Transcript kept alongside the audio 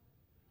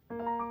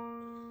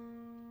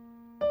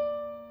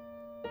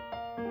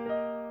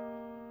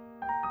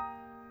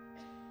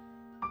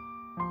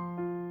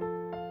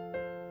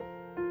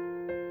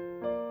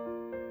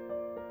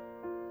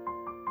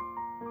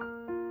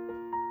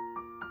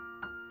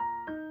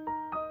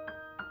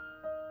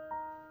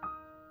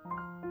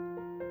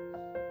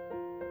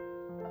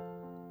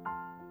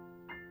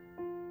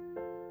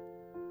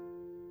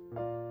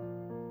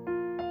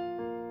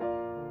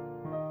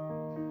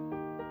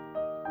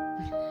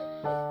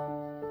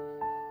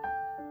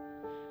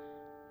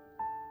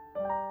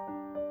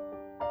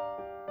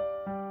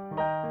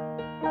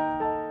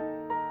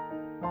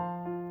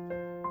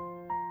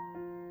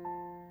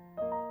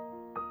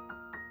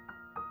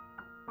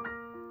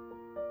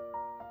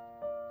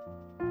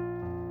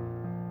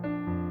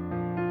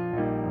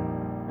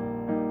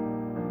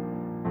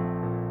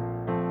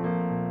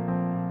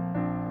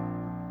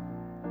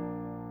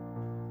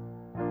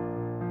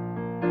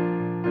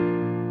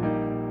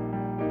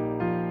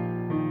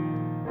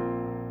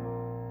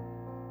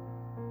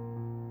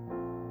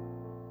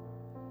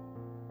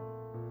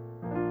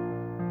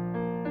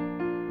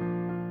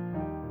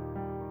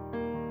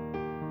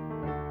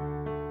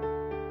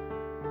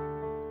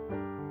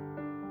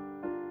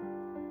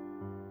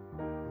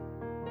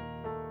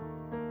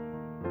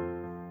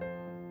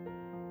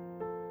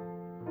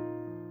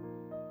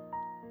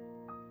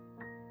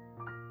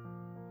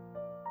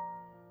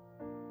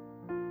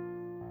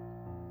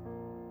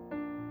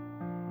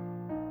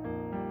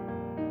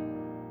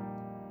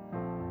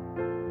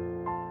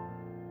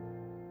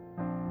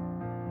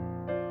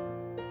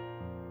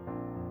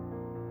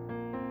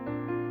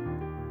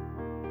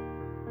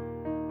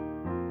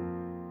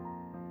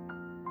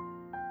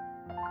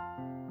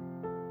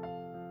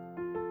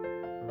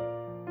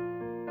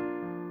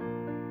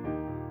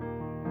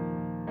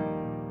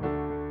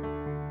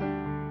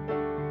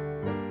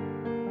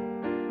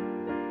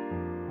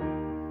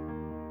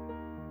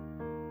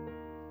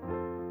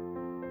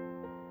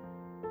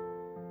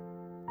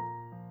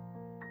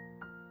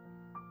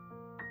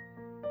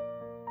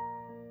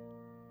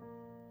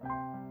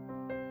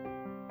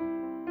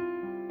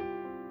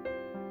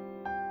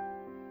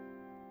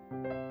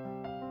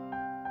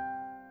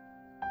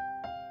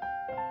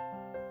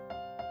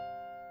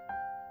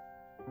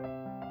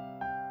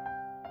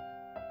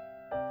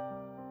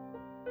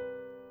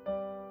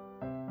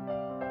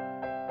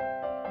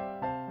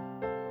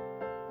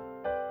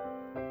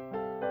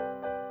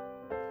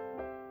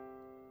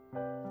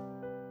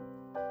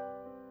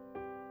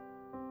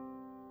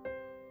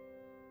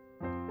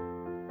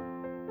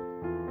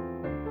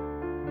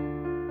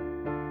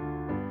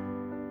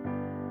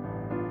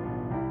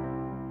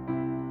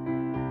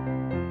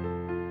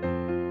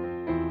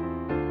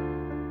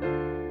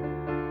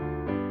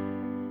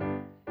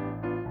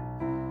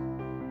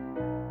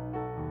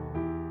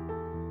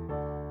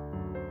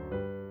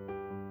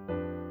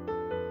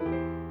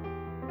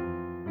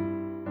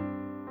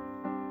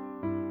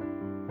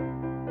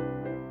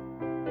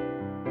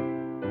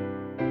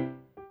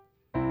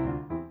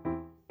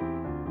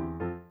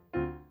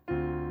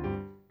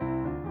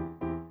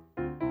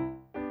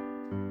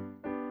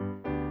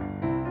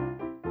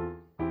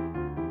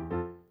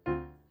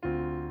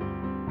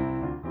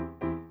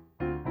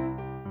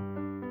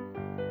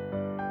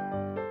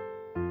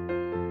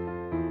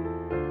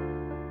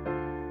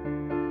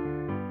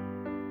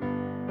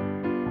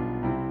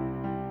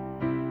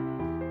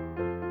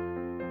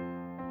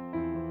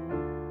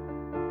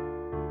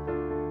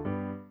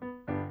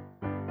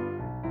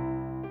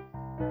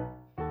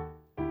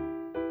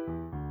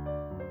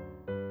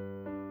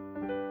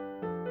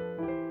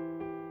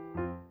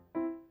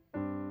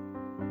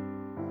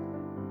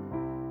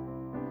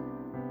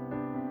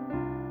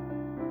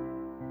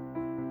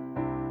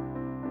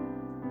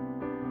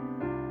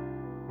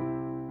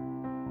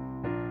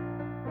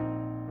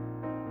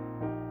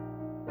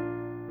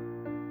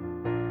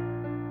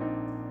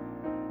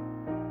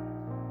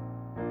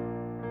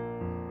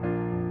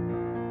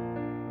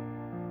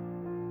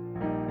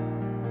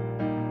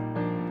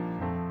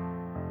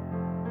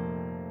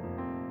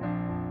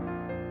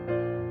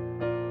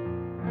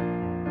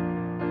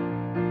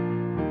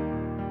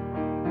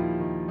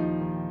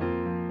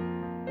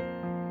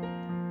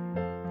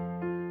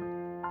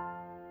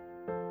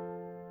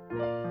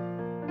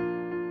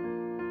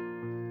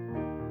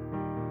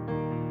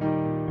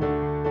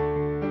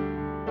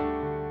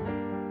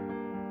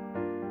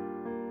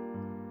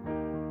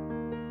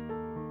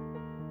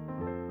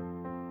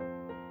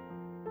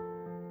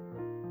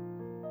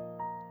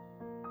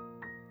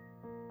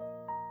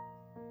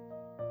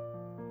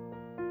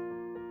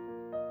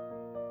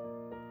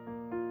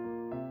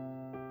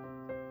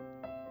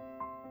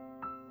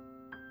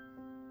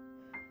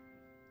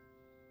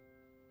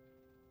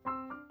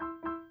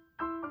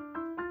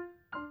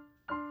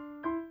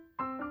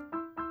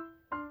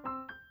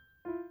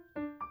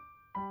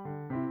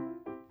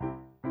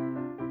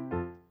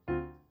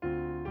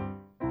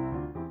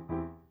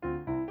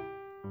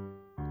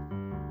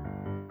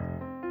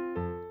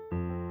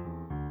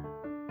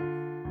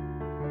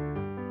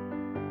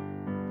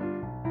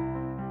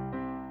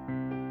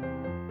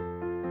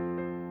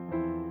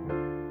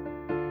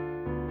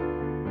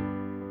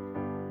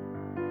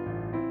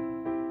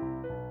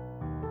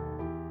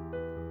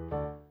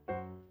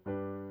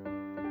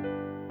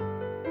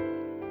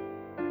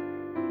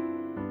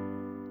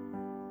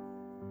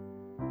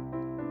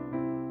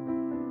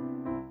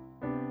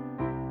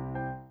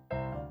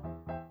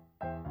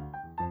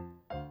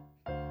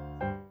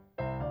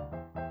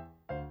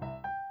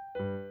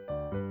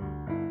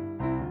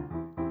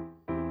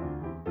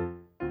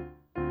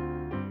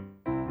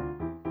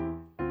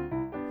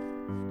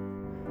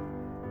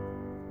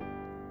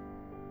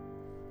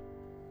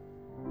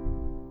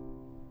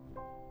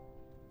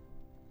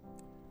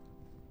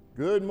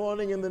Good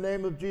morning in the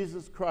name of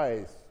Jesus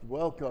Christ.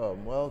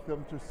 Welcome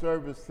to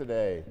service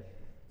today.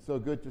 So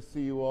good to see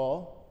you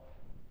all.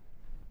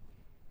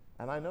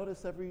 And I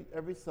notice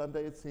every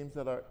Sunday it seems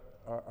that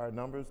our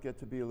numbers get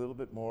to be a little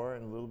bit more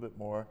and a little bit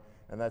more,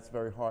 and that's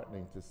very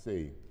heartening to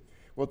see.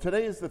 Well,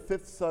 today is the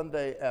fifth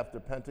Sunday after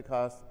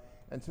Pentecost,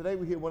 and today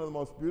we hear one of the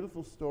most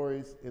beautiful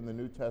stories in the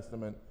New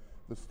Testament,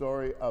 the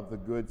story of the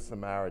Good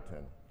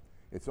Samaritan.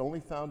 It's only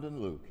found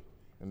in Luke.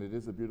 And it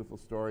is a beautiful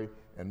story,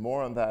 and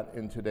more on that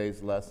in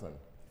today's lesson.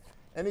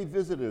 Any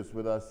visitors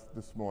with us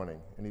this morning?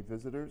 Any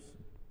visitors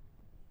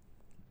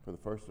for the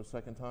first or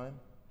second time?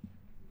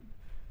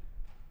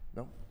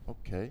 No?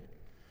 Okay.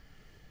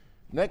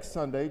 Next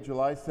Sunday,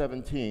 July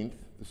 17th,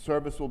 the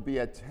service will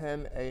be at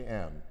 10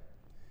 a.m.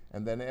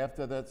 And then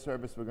after that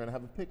service, we're going to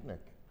have a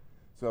picnic.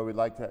 So we'd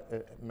like to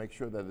make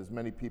sure that as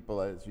many people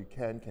as you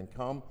can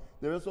come.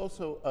 There is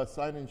also a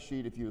sign-in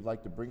sheet if you would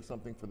like to bring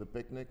something for the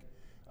picnic.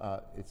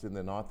 It's in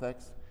the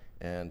narthex,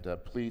 and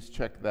please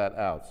check that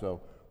out. So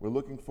we're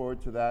looking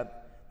forward to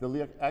that.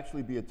 There'll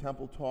actually be a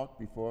temple talk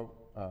before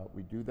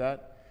we do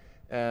that.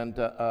 And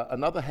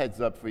another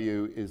heads up for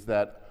you is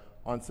that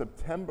on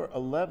September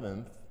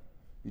 11th,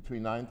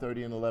 between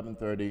 9:30 and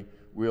 11:30,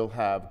 we'll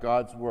have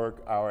God's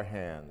Work, Our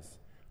Hands.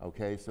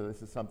 Okay, so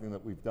this is something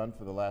that we've done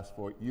for the last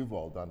you've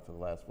all done for the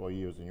last 4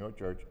 years in your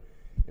church.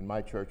 In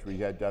my church, we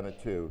had done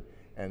it too.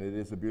 And it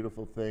is a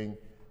beautiful thing.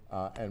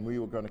 And we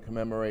were going to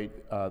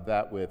commemorate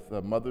that with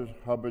Mother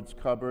Hubbard's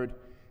Cupboard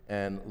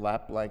and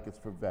lap blankets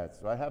for vets.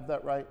 Do I have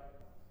that right?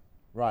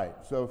 Right.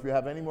 So if you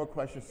have any more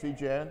questions, see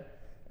Jan,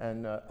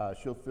 and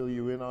she'll fill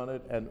you in on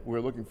it. And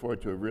we're looking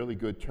forward to a really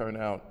good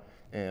turnout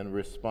and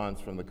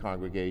response from the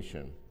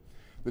congregation.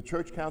 The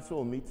church council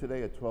will meet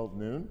today at 12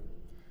 noon.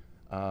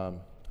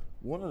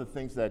 One of the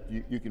things that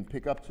you can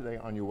pick up today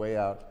on your way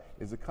out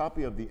is a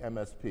copy of the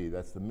MSP.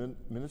 That's the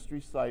ministry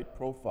site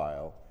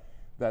profile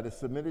that is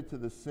submitted to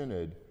the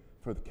synod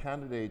for the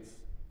candidates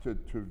to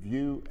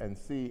view and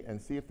see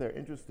if they're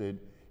interested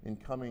in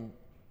coming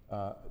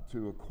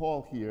to a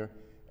call here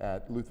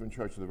at Lutheran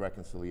Church of the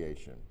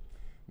Reconciliation.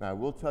 Now, I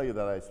will tell you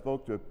that I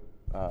spoke to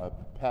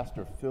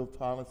Pastor Phil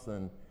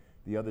Tonneson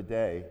the other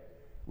day.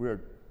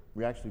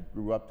 We actually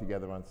grew up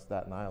together on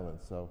Staten Island,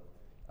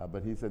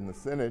 but he's in the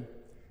synod,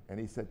 and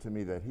he said to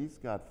me that he's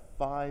got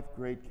 5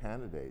 great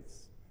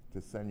candidates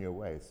to send your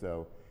way.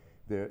 So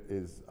there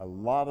is a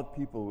lot of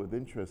people with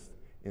interest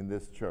in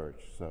this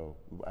church. So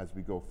as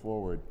we go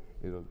forward,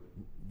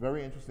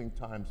 very interesting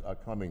times are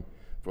coming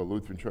for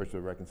Lutheran Church of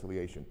the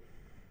Reconciliation.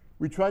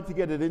 We tried to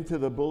get it into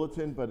the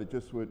bulletin, but it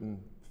just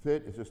wouldn't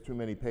fit. It's just too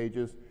many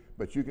pages.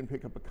 But you can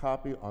pick up a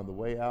copy on the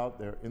way out.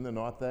 They're in the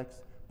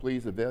narthex.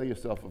 Please avail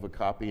yourself of a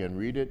copy and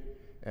read it.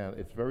 And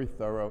it's very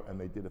thorough, and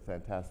they did a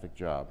fantastic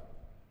job.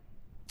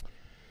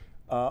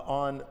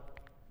 On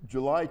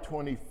July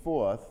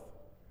 24th,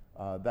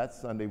 that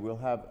Sunday, we'll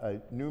have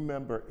a new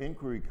member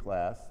inquiry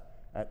class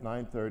at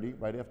 9:30,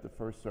 right after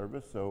first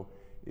service. So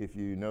if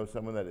you know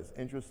someone that is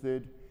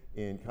interested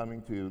in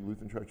coming to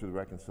Lutheran Church of the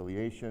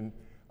Reconciliation,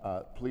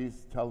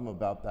 please tell them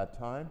about that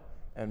time,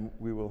 and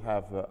we will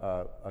have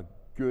a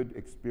good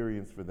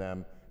experience for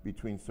them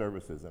between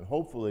services, and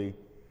hopefully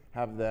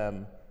have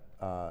them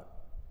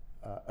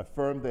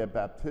affirm their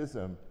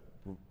baptism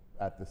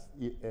at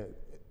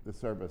the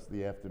service,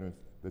 the afternoon,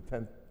 the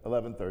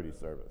 11:30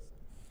 service,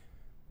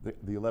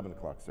 the 11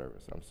 o'clock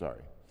service, I'm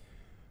sorry.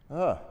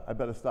 I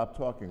better stop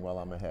talking while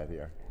I'm ahead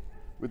here.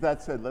 With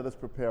that said, let us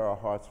prepare our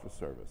hearts for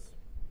service.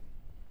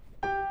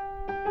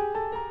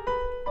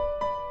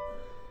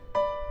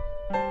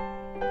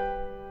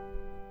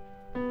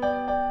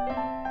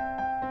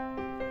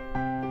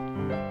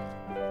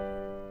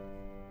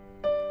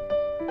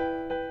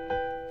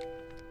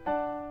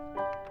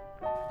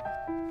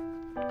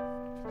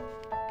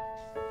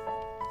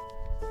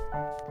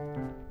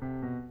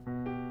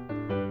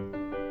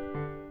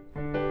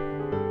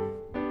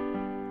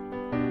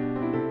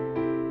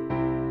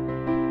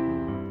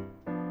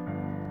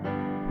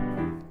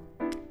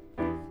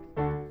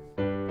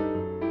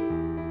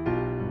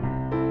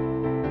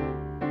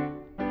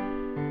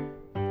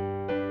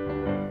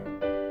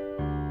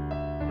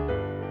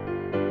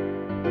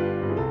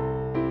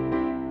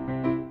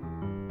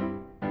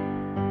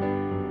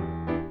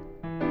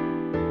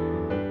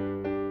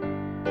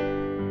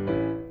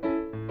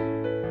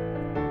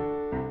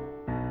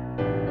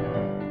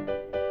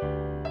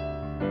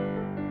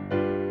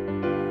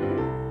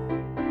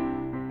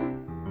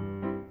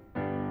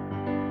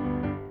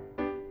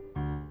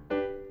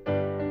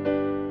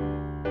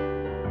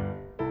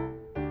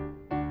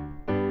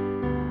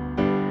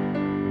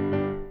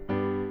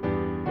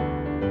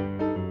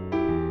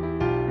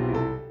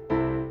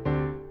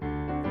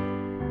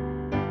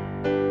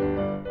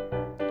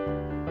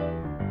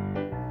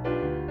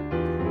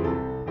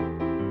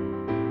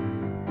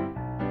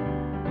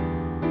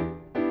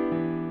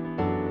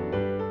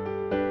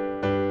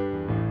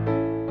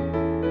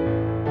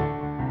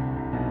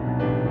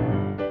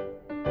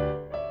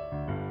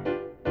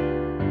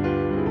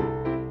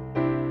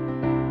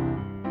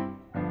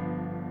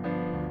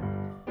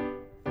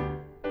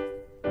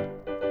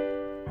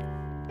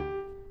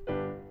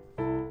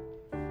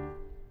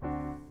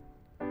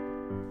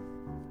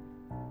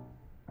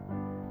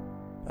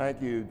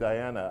 Thank you,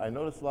 Diana. I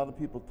noticed a lot of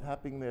people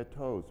tapping their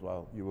toes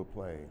while you were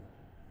playing.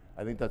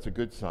 I think that's a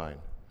good sign.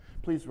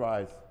 Please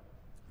rise,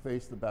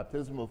 face the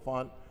baptismal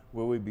font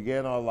where we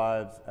began our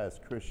lives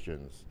as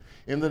Christians.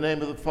 In the name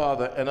of the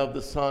Father, and of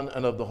the Son,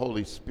 and of the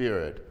Holy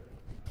Spirit.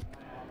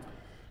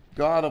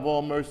 God of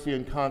all mercy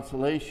and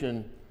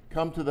consolation,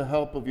 come to the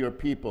help of your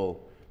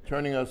people,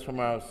 turning us from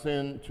our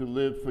sin to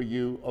live for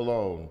you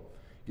alone.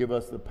 Give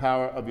us the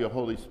power of your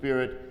Holy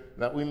Spirit,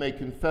 that we may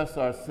confess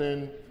our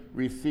sin,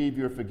 receive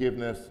your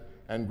forgiveness,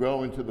 and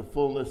grow into the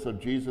fullness of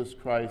Jesus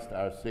Christ,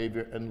 our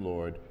Savior and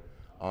Lord.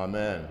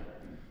 Amen.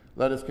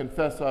 Let us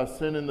confess our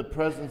sin in the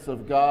presence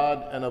of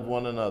God and of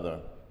one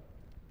another.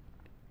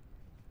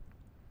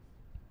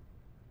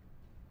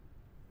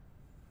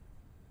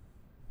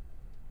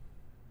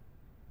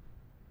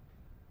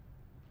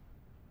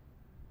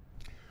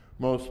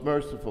 Most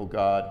merciful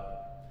God,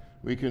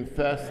 we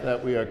confess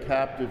that we are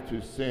captive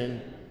to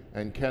sin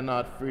and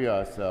cannot free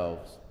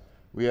ourselves.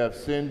 We have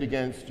sinned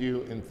against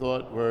you in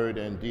thought, word,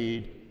 and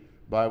deed,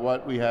 by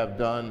what we have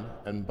done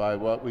and by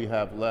what we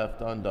have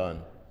left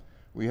undone.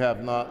 We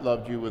have not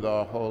loved you with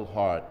our whole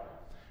heart.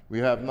 We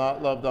have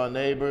not loved our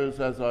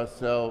neighbors as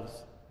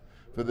ourselves.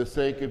 For the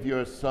sake of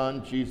your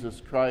Son, Jesus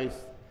Christ,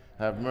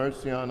 have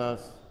mercy on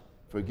us,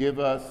 forgive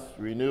us,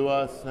 renew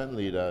us, and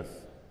lead us,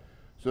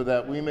 so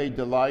that we may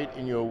delight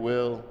in your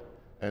will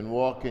and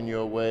walk in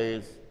your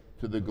ways,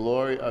 to the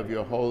glory of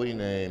your holy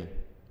name.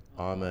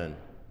 Amen.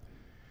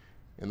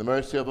 In the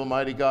mercy of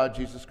Almighty God,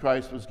 Jesus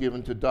Christ was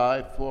given to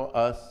die for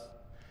us,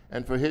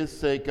 and for his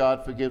sake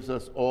God forgives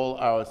us all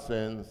our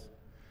sins.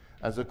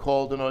 As a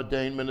called and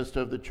ordained minister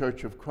of the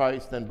Church of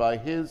Christ, and by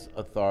his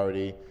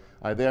authority,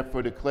 I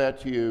therefore declare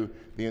to you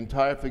the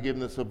entire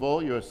forgiveness of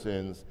all your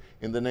sins,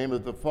 in the name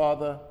of the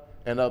Father,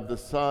 and of the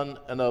Son,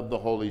 and of the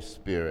Holy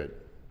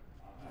Spirit.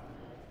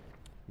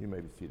 You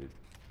may be seated.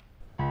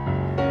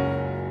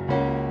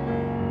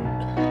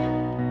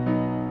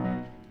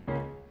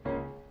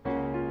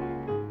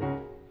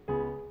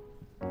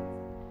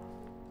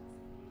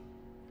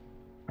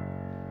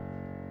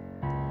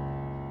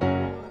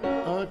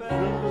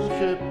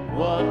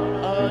 What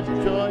a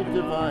joy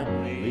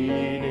divine,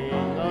 leaning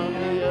on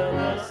the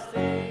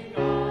everlasting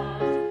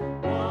arms.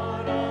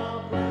 What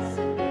a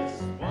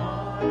blessedness,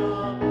 what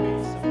a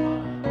peace of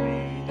mind,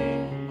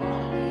 leaning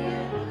on the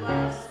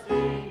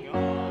everlasting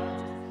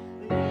arms.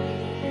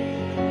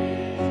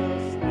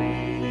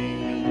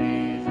 Leaning in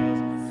Jesus,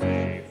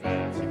 safe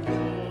and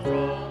secure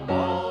from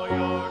all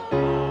your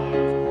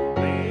harms.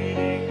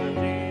 Leaning in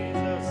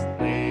Jesus,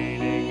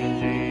 leaning in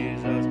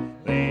Jesus,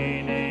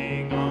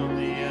 leaning on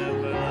the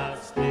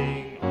everlasting.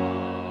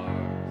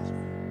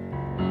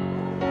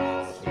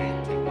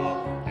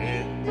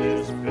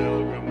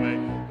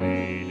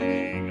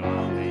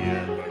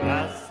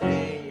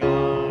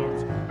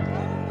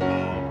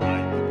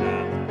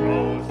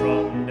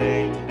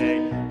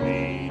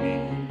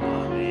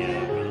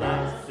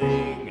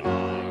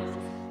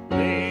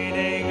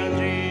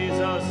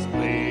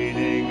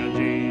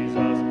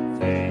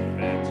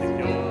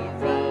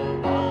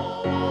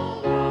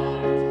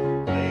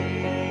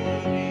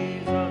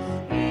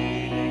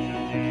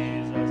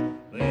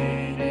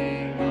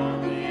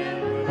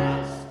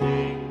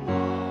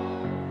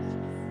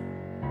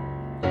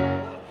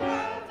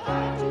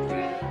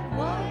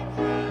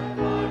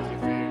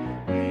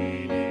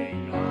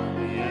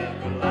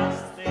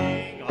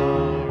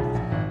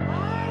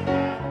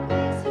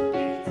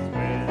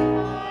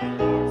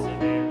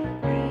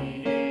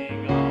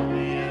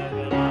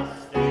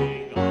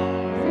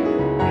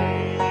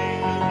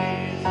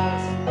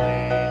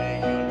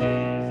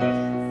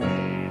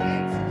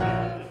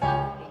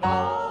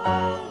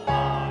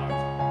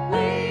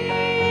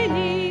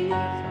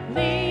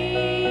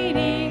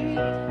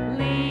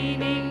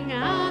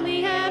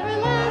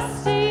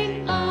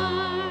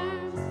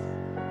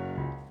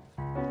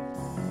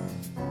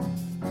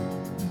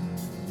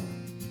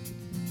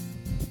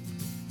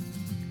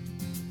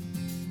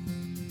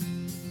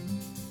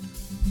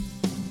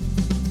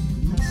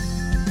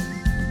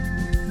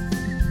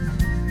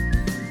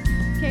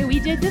 We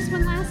did this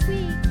one last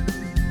week,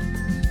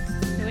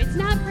 so it's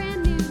not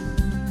brand new.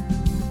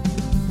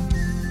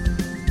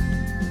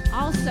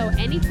 Also,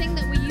 anything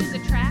that we use a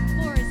track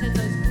for is in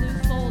those blue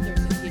folders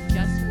if you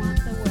just want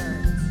the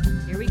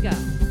words. Here we go.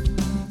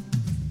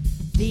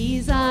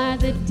 These are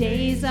the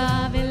days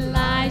of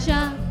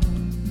Elijah,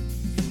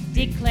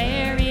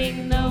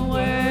 declaring the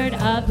word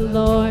of the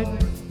Lord.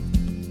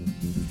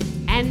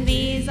 And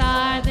these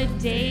are the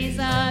days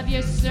of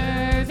your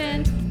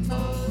servant,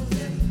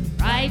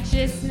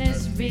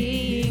 righteousness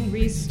being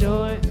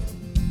restored.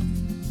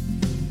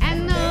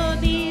 And though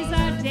these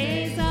are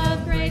days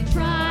of great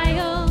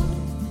trial,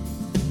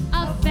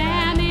 of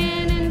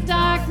famine and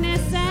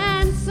darkness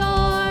and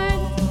sword,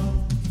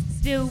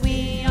 still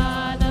we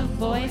are the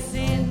voice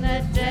in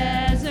the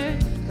desert,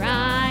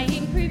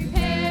 crying,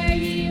 prepare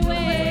ye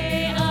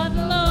way of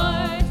the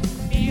Lord.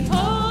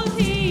 Behold,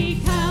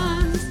 he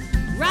comes,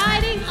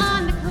 riding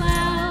on the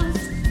clouds,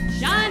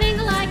 shining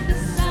like the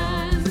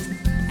sun.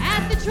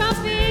 At the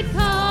trumpet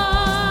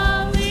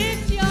call,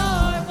 lift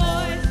your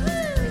voice,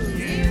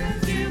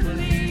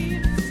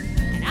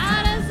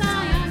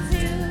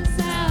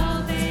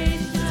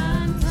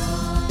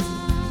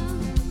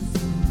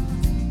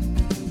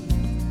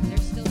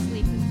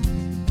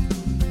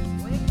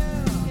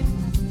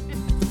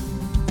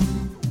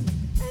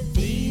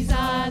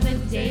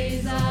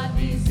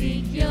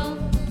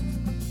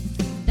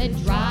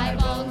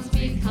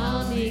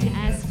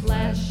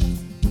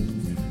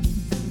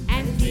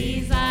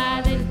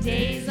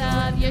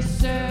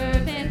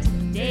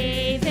 servant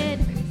David,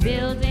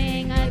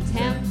 building a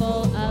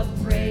temple of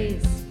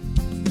praise.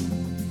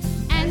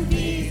 And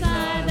these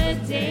are the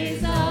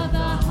days of the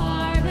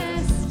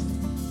harvest.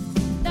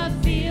 The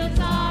fields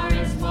are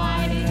as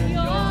white in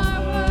your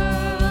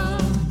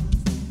world.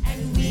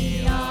 And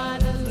we are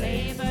the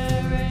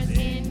laborers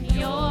in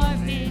your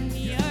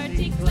vineyard,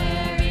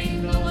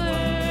 declaring the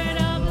word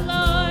of the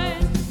Lord.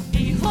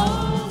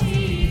 Behold,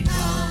 he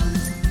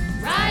comes,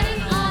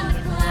 riding on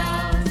the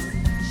clouds,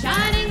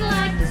 shining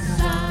like the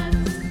sun.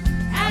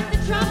 At the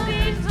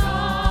trumpet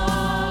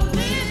call,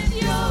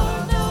 lift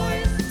your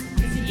voice.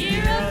 It's a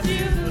year of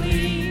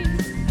jubilee,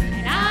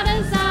 and out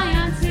of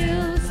Zion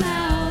till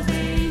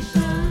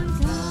salvation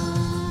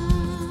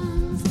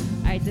comes.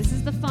 All right, this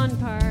is the fun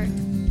part.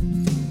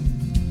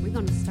 We're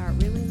going to start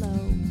really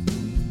low.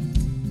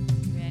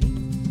 Ready?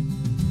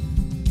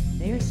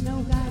 There's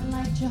no God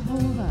like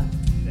Jehovah.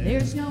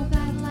 There's no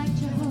God like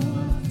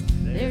Jehovah.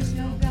 There's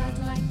no God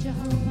like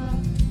Jehovah.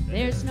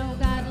 There's no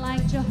God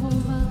like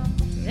Jehovah.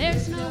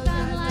 There's no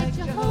God like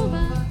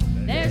Jehovah.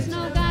 There's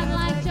no God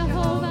like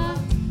Jehovah.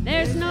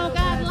 There's no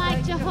God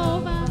like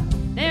Jehovah.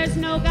 There's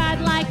no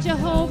God like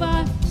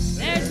Jehovah.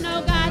 There's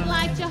no God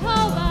like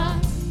Jehovah.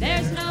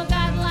 There's no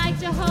God like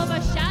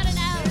Jehovah. Shout it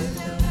out.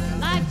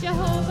 Like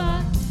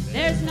Jehovah.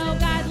 There's no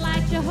God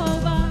like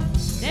Jehovah.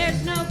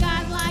 There's no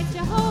God like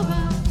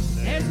Jehovah.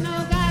 There's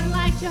no God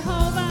like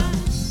Jehovah.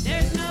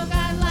 There's no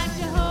God like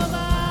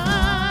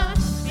Jehovah.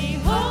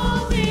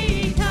 Behold,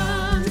 he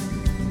comes,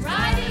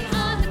 riding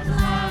on the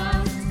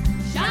clouds,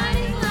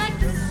 shining like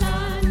the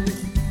sun.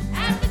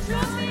 At the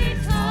trumpet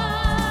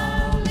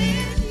call,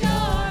 lift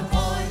your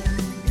voice.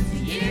 It's a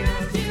year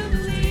of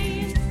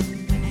jubilee,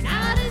 and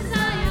out of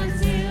Zion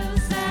till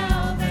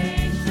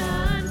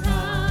salvation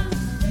comes.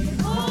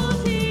 Behold,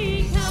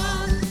 he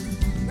comes,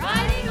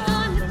 riding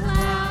on the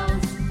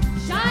clouds,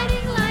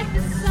 shining like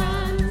the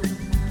sun.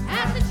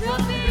 At the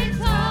trumpet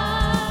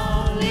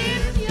call,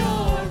 lift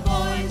your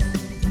voice.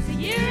 It's a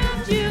year of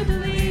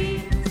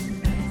jubilee,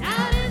 and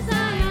out of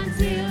Zion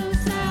till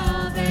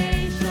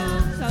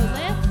salvation.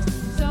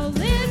 So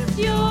lift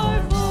your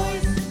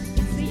voice.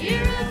 It's the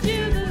year of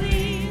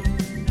jubilee,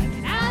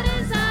 and out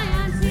of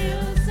Zion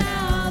till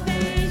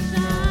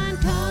salvation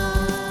comes.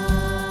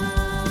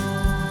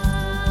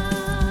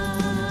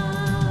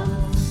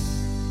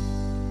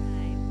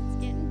 Right, it's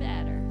getting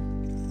better.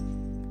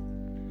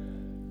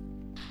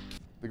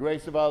 The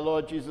grace of our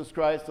Lord Jesus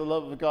Christ, the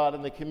love of God,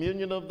 and the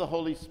communion of the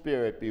Holy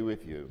Spirit be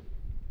with you.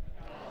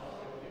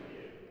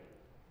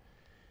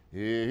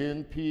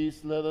 In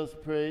peace, let us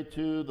pray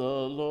to the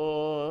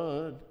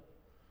Lord.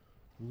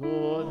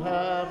 Lord,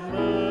 have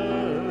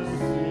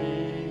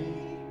mercy.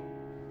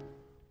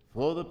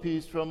 For the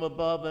peace from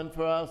above and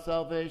for our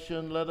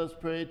salvation, let us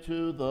pray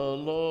to the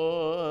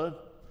Lord.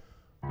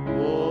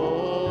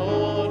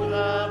 Lord,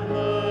 have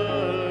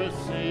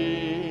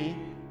mercy.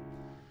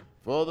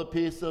 For the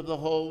peace of the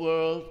whole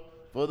world,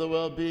 for the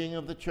well-being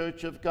of the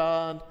Church of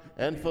God,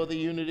 and for the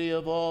unity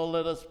of all,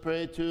 let us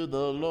pray to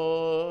the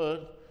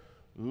Lord.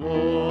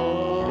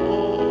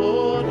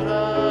 Lord,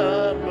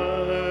 have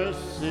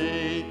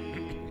mercy.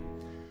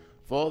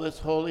 For this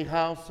holy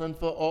house and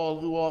for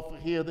all who offer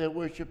here their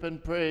worship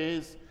and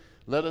praise,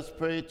 let us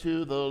pray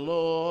to the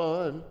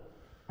Lord.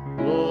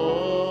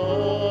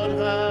 Lord,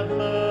 have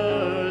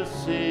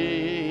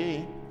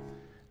mercy.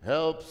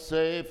 Help,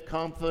 save,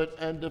 comfort,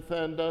 and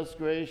defend us,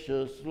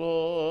 gracious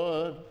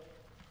Lord.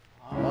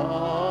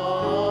 Amen.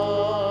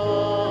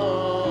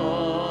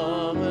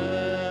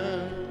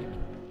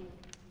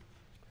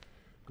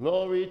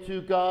 Glory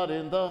to God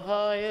in the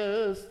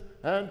highest,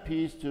 and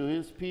peace to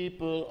his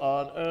people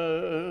on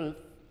earth.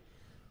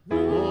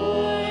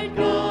 Lord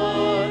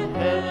God,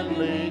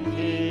 heavenly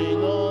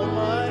King,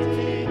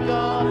 almighty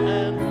God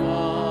and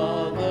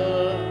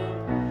Father,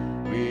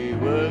 we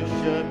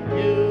worship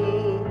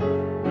you.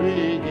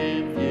 We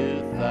give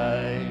you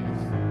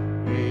thanks.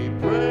 We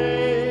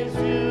praise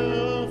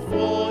you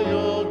for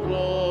your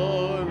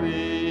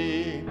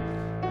glory.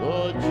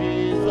 Lord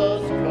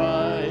Jesus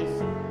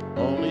Christ,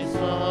 only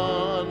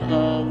Son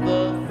of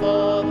the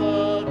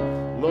Father,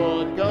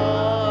 Lord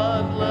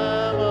God,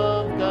 Lamb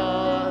of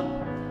God,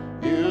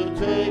 you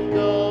take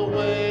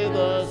away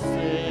the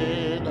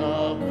sin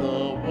of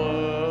the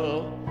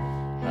world.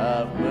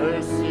 Have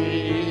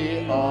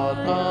mercy on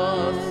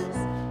us.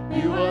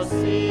 You are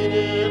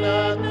seated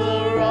at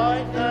the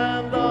right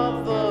hand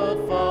of the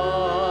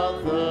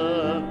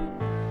Father.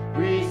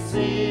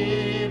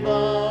 Receive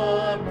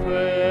our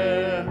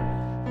prayer,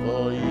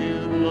 for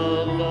you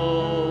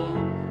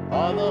alone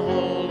are the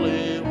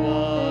Holy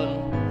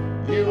One.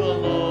 You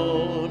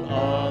alone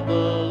are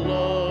the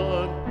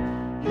Lord.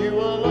 You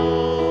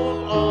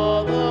alone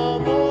are the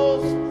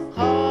Most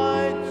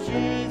High,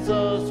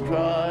 Jesus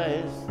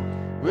Christ,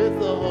 with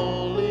the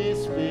Holy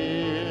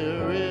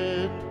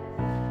Spirit,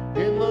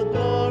 in the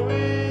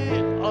glory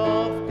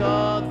of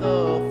God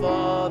the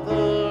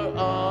Father.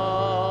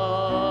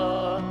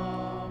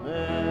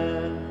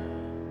 Amen.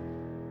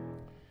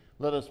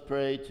 Let us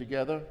pray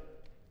together.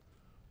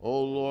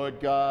 O Lord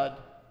God,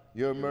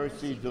 your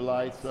mercy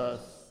delights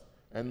us.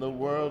 and the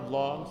world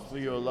longs for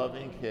your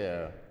loving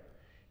care.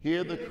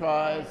 Hear the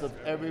cries of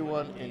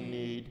everyone in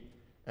need,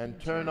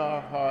 and turn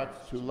our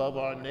hearts to love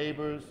our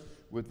neighbors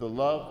with the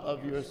love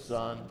of your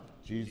Son,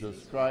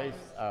 Jesus Christ,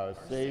 our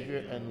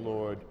Savior and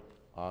Lord.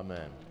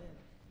 Amen.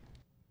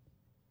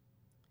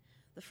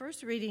 The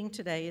first reading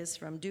today is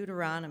from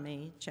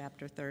Deuteronomy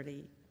chapter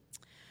 30.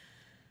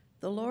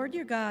 The Lord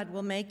your God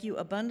will make you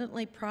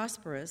abundantly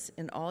prosperous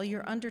in all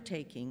your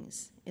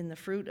undertakings, in the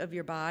fruit of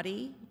your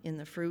body, in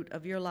the fruit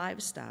of your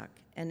livestock,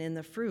 and in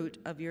the fruit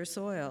of your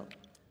soil.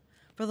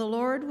 For the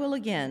Lord will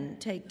again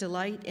take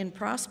delight in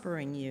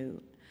prospering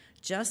you,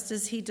 just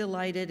as he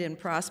delighted in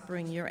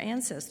prospering your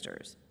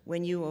ancestors,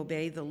 when you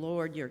obey the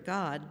Lord your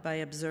God by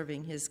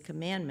observing his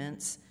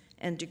commandments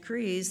and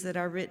decrees that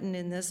are written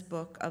in this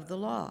book of the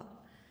law,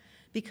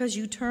 because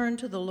you turn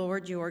to the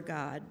Lord your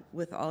God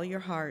with all your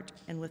heart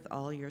and with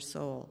all your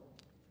soul.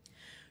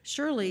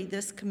 Surely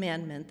this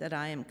commandment that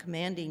I am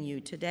commanding you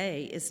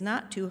today is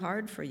not too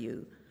hard for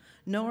you,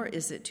 nor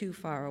is it too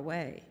far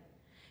away.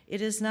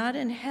 It is not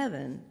in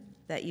heaven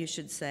that you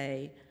should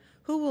say,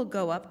 "Who will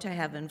go up to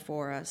heaven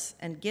for us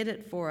and get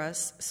it for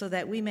us so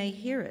that we may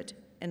hear it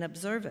and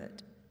observe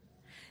it?"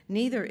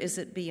 Neither is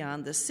it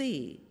beyond the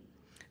sea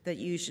that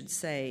you should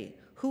say,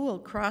 "Who will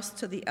cross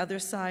to the other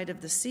side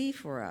of the sea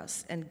for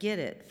us and get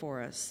it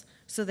for us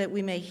so that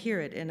we may hear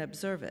it and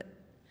observe it?"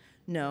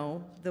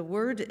 No, the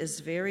word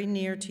is very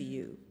near to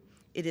you.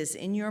 It is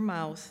in your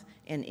mouth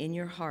and in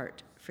your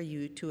heart for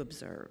you to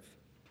observe.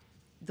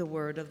 The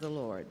word of the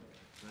Lord.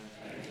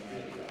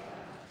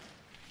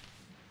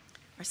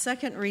 Our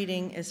second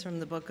reading is from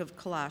the book of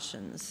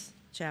Colossians,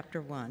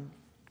 chapter 1.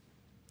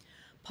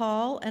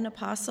 Paul, an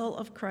apostle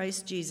of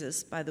Christ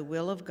Jesus by the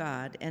will of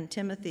God, and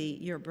Timothy,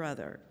 your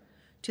brother,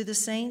 to the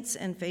saints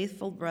and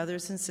faithful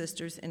brothers and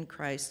sisters in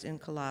Christ in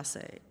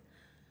Colossae,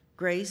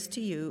 grace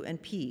to you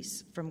and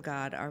peace from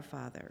God our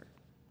Father.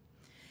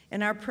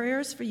 In our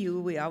prayers for you,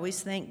 we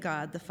always thank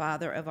God, the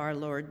Father of our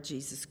Lord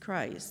Jesus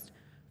Christ,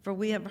 for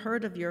we have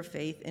heard of your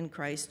faith in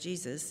Christ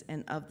Jesus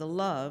and of the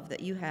love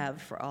that you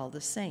have for all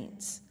the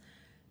saints,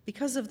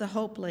 because of the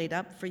hope laid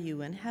up for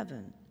you in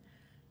heaven.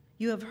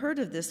 You have heard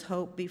of this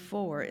hope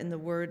before in the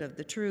word of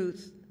the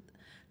truth,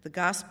 the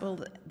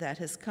gospel that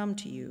has come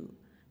to you.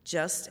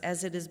 Just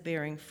as it is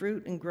bearing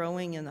fruit and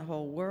growing in the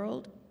whole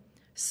world,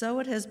 so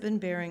it has been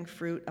bearing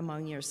fruit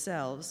among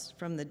yourselves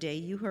from the day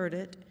you heard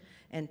it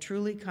and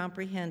truly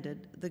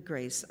comprehended the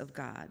grace of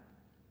God.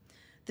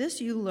 This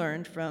you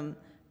learned from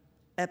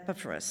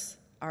Epaphras,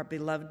 our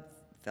beloved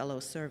fellow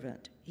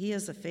servant. He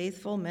is a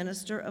faithful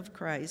minister of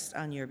Christ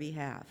on your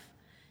behalf,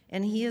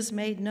 and he has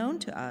made known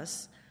to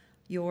us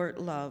your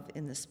love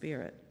in the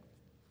Spirit.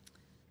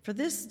 For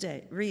this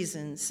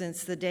reason,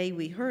 since the day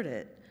we heard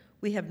it,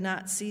 we have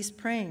not ceased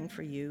praying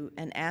for you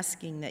and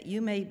asking that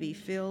you may be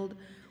filled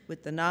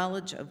with the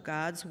knowledge of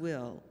God's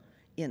will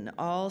in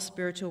all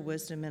spiritual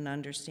wisdom and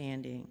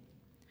understanding,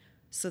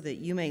 so that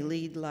you may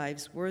lead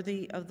lives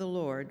worthy of the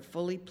Lord,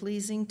 fully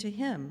pleasing to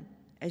him,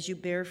 as you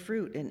bear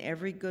fruit in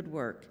every good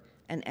work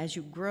and as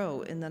you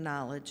grow in the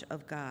knowledge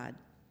of God.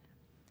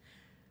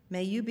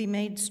 May you be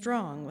made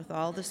strong with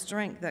all the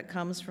strength that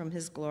comes from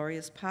his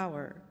glorious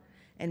power,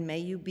 and may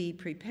you be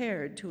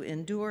prepared to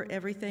endure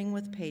everything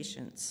with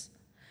patience,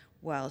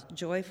 while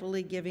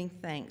joyfully giving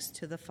thanks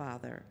to the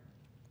Father,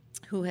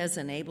 who has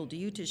enabled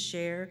you to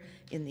share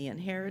in the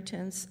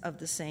inheritance of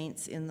the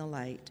saints in the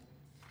light.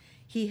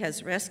 He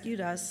has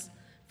rescued us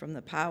from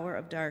the power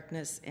of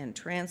darkness and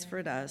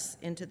transferred us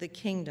into the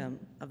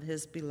kingdom of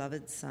his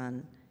beloved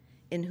Son,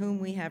 in whom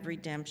we have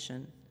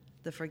redemption,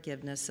 the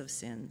forgiveness of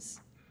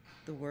sins.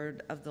 The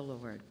word of the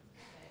Lord.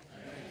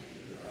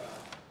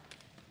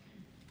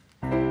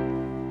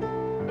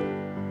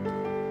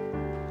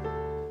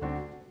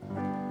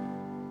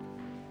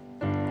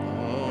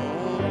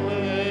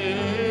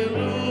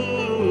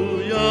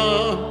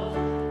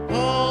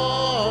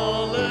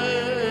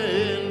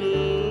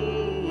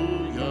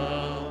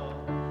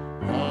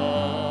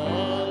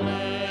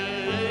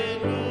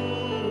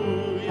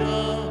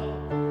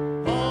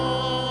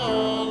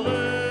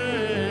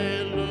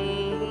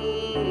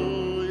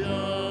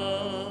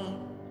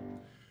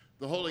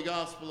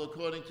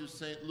 According to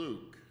St.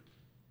 Luke.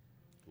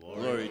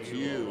 Glory to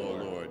you, O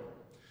Lord.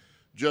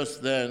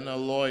 Just then a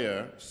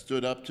lawyer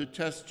stood up to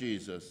test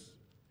Jesus.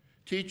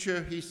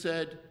 "Teacher," he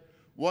said,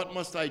 "what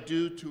must I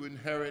do to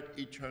inherit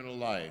eternal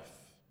life?"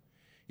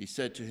 He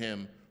said to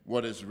him,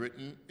 "What is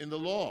written in the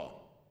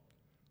law?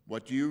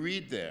 What do you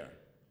read there?"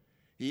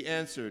 He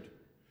answered,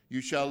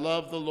 "You shall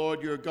love the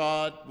Lord your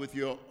God with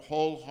your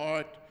whole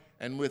heart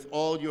and with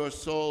all your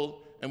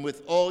soul and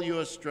with all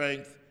your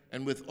strength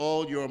and with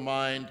all your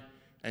mind,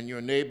 and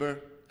your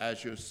neighbor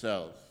as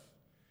yourself."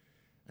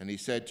 And he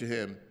said to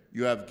him,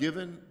 "You have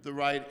given the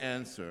right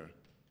answer.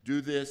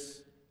 Do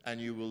this, and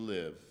you will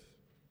live."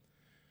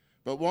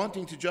 But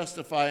wanting to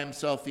justify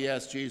himself, he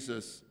asked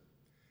Jesus,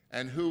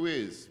 "And who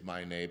is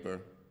my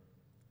neighbor?"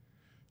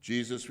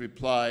 Jesus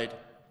replied,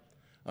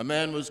 "A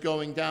man was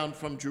going down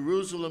from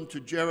Jerusalem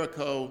to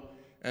Jericho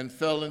and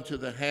fell into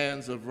the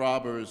hands of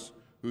robbers,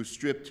 who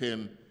stripped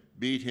him,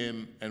 beat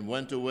him, and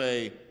went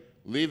away,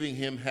 leaving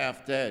him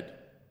half dead.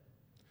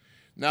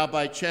 Now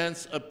by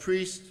chance a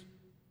priest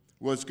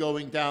was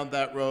going down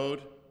that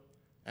road,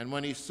 and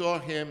when he saw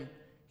him,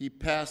 he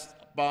passed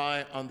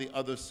by on the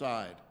other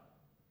side.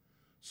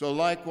 So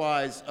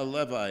likewise a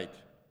Levite,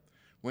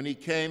 when he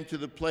came to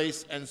the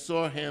place and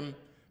saw him,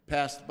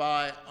 passed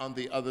by on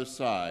the other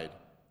side.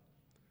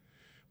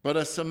 But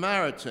a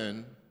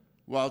Samaritan,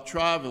 while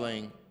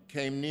traveling,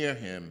 came near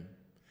him,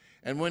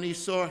 and when he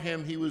saw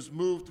him, he was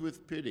moved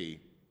with pity.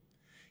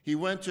 He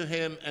went to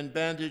him and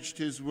bandaged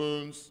his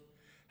wounds,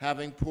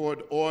 having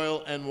poured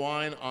oil and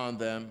wine on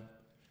them.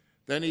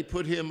 Then he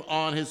put him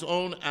on his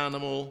own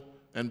animal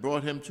and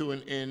brought him to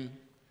an inn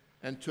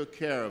and took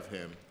care of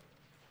him.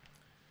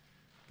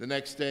 The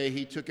next day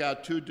he took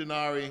out 2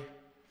 denarii,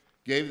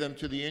 gave them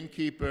to the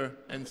innkeeper,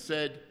 and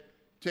said,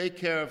 "Take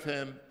care of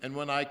him, and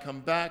when I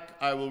come back,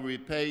 I will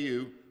repay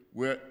you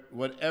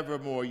whatever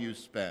more you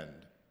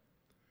spend."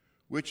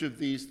 Which of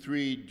these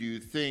 3 do you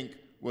think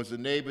was a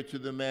neighbor to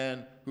the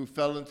man who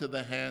fell into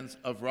the hands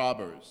of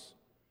robbers?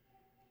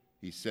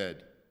 He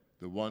said,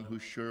 "The one who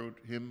showed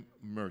him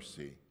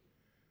mercy."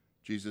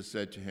 Jesus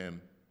said to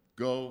him,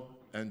 "Go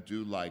and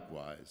do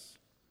likewise."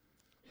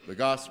 The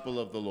gospel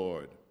of the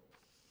Lord.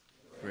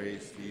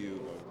 Praise to you,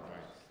 O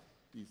Christ.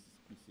 Be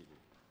seated.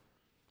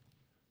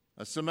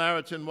 A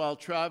Samaritan, while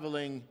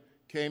traveling,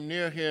 came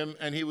near him,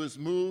 and he was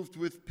moved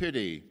with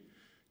pity.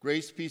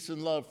 Grace, peace,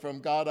 and love from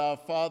God our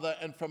Father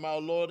and from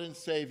our Lord and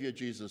Savior,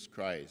 Jesus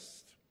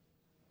Christ.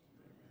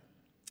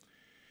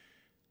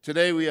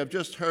 Today we have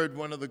just heard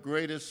one of the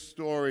greatest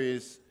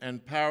stories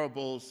and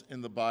parables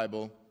in the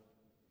Bible,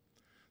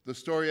 the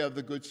story of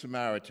the Good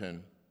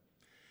Samaritan.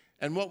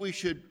 And what we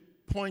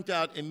should point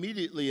out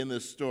immediately in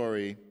this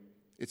story,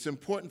 it's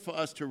important for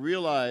us to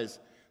realize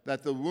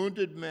that the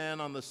wounded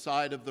man on the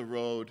side of the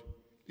road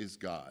is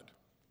God.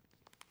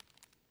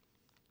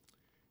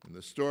 In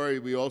the story,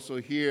 we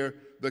also hear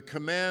the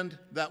command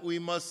that we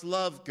must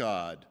love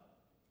God.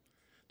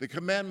 The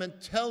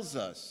commandment tells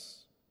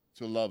us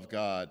to love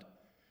God.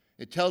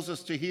 It tells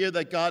us to hear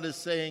that God is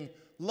saying,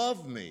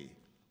 "Love me,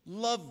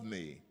 love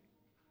me."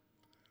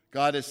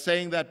 God is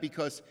saying that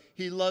because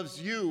he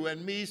loves you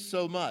and me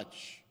so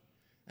much,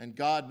 and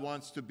God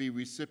wants to be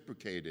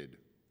reciprocated.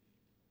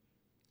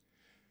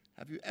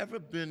 Have you ever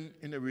been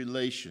in a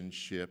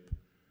relationship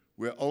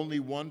where only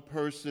one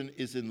person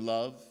is in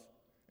love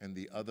and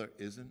the other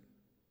isn't?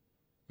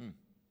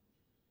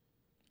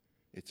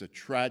 It's a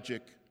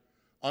tragic,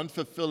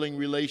 unfulfilling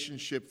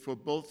relationship for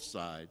both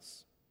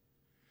sides.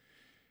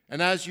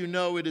 And as you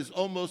know, it is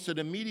almost an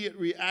immediate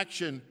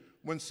reaction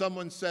when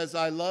someone says,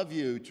 "I love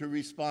you," to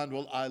respond,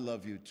 "Well, I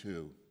love you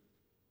too."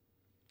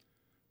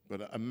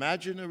 But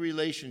imagine a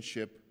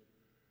relationship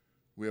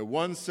where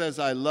one says,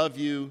 "I love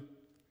you,"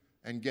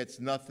 and gets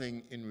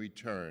nothing in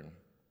return.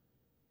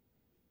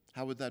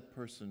 How would that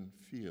person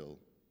feel?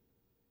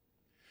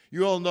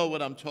 You all know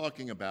what I'm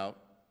talking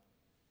about.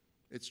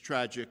 It's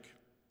tragic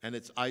and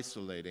it's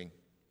isolating.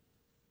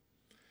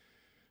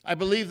 I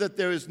believe that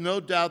there is no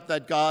doubt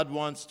that God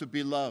wants to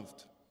be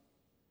loved.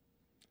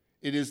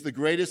 It is the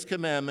greatest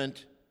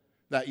commandment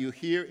that you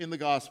hear in the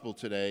gospel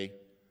today.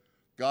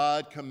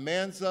 God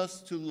commands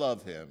us to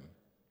love him.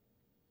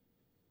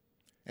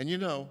 And you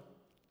know,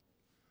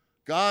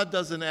 God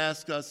doesn't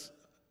ask us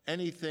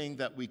anything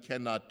that we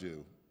cannot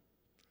do.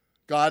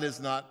 God is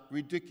not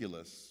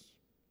ridiculous.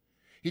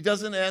 He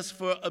doesn't ask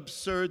for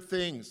absurd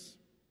things.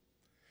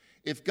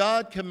 If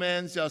God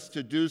commands us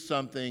to do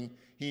something,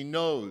 he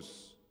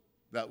knows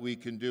that we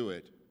can do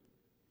it.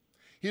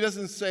 He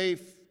doesn't say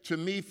to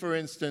me, for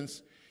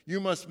instance, "You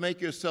must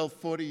make yourself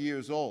 40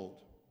 years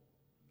old."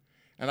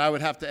 And I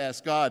would have to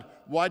ask God,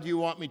 "Why do you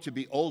want me to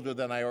be older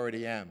than I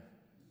already am?"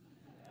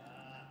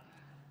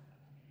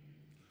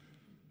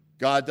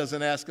 God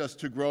doesn't ask us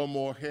to grow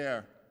more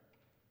hair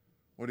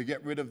or to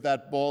get rid of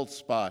that bald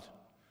spot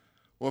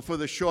or for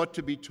the short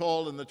to be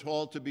tall and the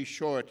tall to be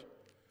short.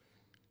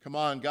 Come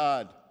on,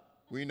 God,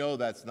 we know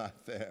that's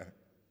not fair.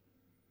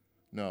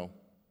 No.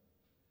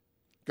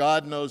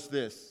 God knows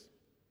this.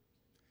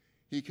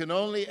 He can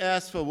only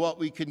ask for what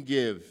we can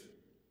give,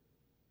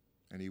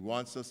 and he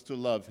wants us to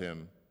love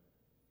him.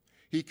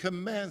 He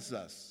commands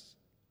us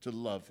to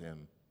love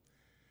him,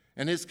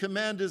 and his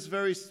command is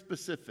very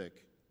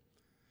specific.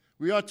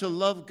 We are to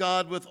love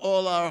God with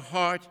all our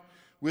heart,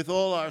 with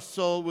all our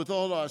soul, with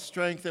all our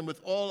strength, and with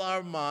all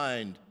our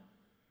mind.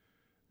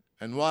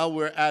 And while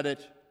we're at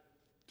it,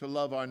 to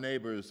love our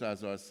neighbors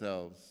as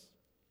ourselves.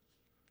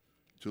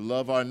 To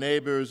love our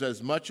neighbors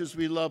as much as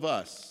we love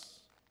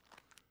us.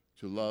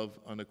 To love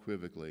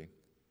unequivocally.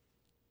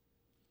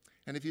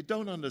 And if you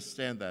don't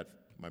understand that,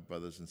 my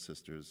brothers and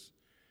sisters,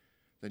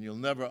 then you'll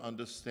never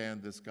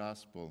understand this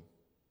gospel.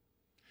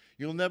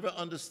 You'll never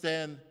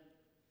understand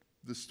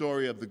the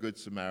story of the Good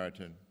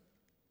Samaritan.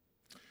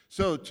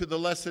 So, to the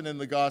lesson in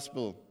the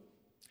gospel.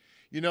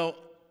 You know,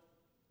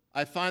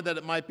 I find that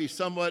it might be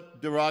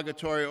somewhat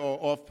derogatory or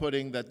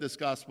off-putting that this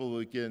gospel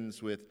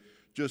begins with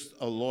just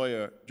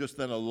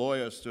then a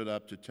lawyer stood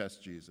up to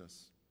test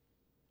Jesus.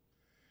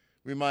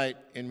 We might,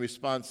 in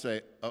response,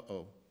 say,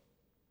 uh-oh,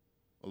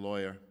 a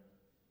lawyer.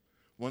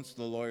 Once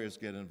the lawyers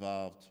get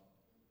involved,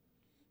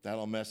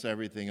 that'll mess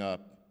everything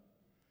up.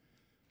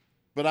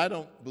 But I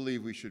don't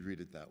believe we should read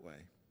it that way.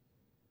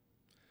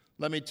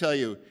 Let me tell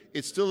you,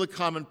 it's still a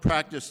common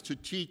practice to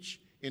teach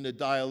in a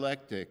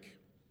dialectic.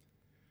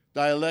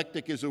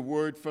 Dialectic is a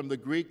word from the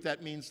Greek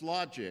that means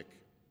logic,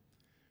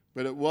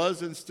 but it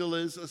was and still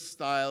is a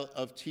style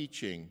of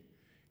teaching.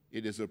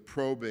 It is a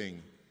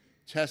probing,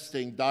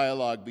 testing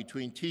dialogue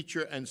between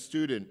teacher and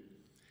student.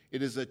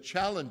 It is a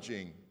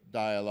challenging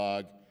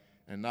dialogue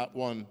and not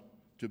one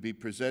to be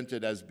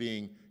presented as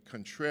being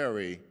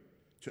contrary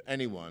to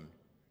anyone,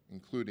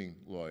 including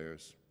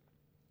lawyers.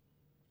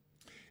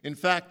 In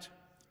fact,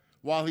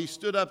 while he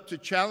stood up to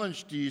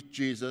challenge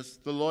Jesus,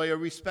 the lawyer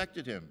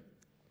respected him.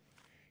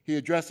 He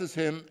addresses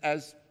him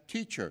as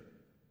teacher.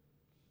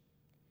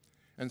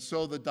 And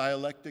so the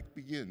dialectic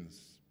begins.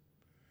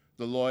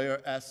 The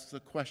lawyer asks a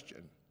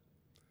question.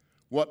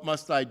 What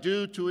must I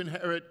do to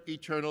inherit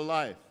eternal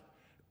life?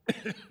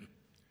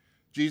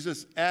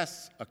 Jesus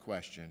asks a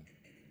question.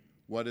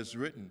 What is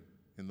written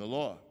in the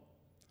law?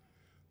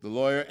 The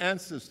lawyer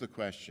answers the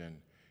question.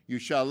 You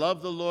shall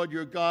love the Lord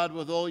your God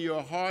with all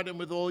your heart and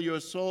with all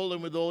your soul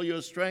and with all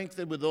your strength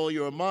and with all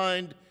your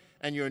mind,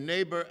 and your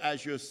neighbor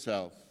as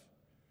yourself.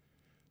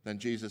 Then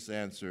Jesus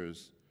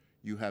answers,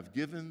 you have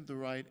given the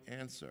right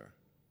answer.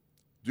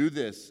 Do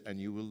this and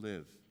you will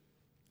live.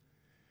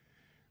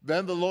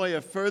 Then the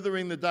lawyer,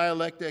 furthering the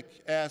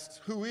dialectic,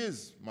 asks, who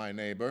is my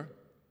neighbor?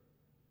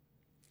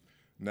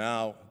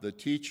 Now the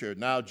teacher,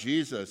 now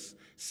Jesus,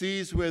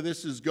 sees where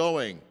this is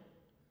going.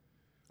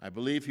 I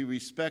believe he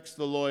respects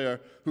the lawyer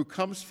who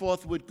comes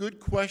forth with good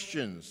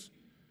questions,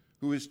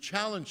 who is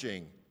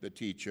challenging the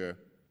teacher,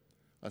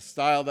 a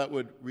style that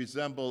would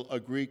resemble a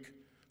Greek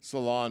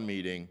salon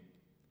meeting.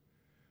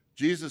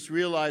 Jesus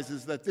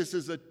realizes that this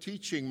is a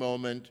teaching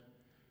moment,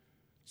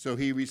 so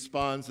he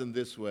responds in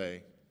this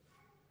way.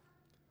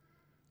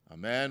 A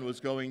man was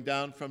going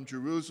down from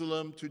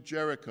Jerusalem to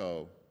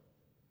Jericho.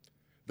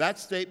 That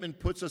statement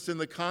puts us in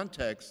the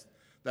context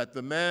that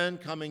the man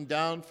coming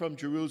down from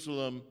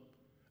Jerusalem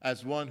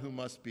as one who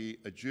must be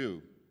a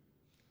Jew.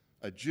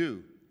 A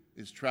Jew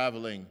is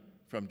traveling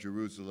from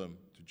Jerusalem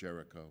to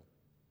Jericho.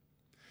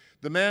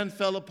 The man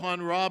fell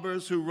upon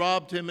robbers who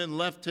robbed him and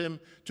left him,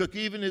 took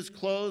even his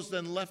clothes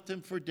and left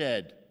him for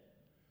dead.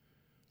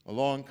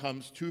 Along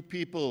comes two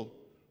people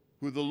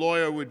who the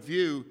lawyer would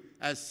view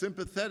as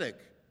sympathetic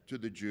to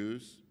the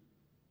Jews.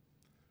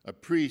 A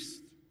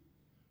priest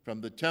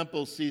from the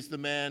temple sees the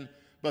man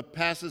but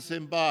passes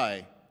him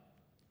by.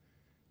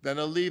 Then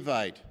a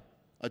Levite,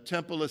 a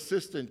temple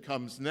assistant,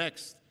 comes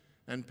next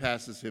and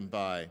passes him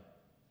by.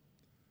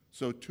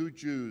 So two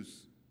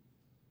Jews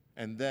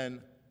and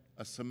then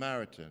a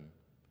Samaritan,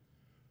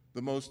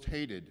 the most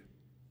hated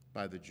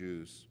by the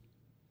Jews.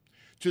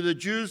 To the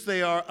Jews,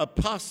 they are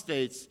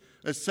apostates,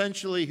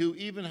 essentially, who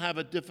even have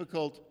a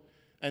difficult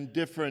and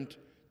different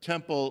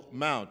Temple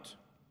Mount,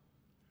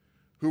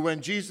 who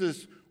when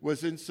Jesus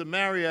was in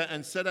Samaria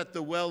and sat at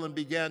the well and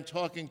began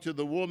talking to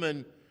the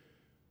woman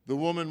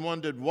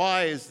wondered,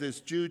 why is this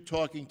Jew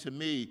talking to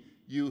me?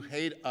 You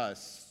hate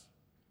us.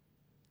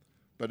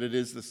 But it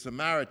is the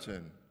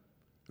Samaritan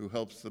who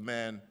helps the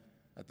man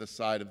at the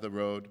side of the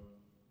road,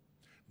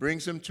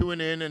 brings him to an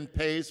inn and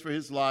pays for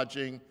his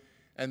lodging,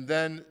 and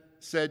then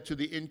said to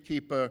the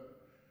innkeeper,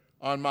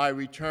 on my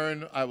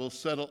return, I will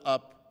settle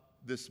up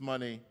this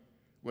money,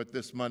 what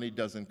this money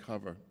doesn't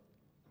cover.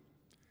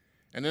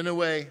 And in a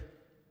way,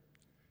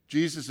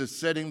 Jesus is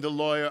setting the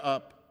lawyer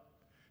up,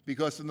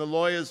 because in the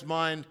lawyer's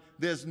mind,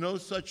 there's no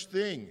such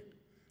thing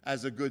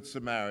as a good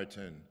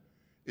Samaritan.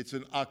 It's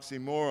an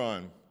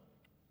oxymoron.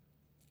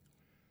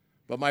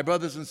 But my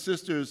brothers and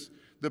sisters,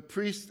 the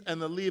priest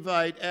and the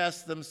Levite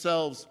ask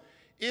themselves,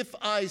 if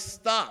I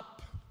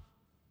stop,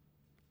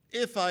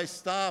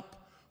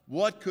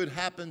 what could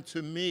happen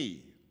to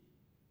me?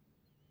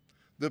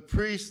 The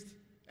priest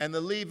and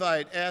the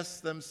Levite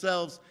ask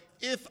themselves,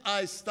 if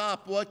I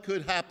stop, what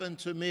could happen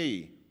to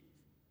me?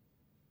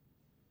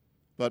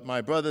 But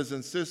my brothers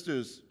and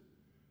sisters,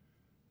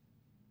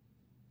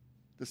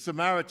 the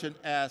Samaritan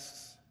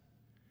asks,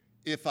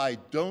 if I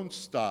don't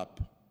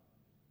stop,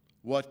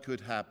 what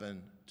could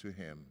happen to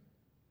him?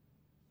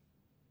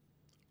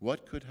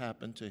 What could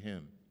happen to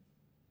him?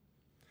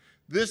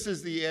 This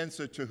is the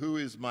answer to who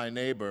is my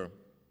neighbor.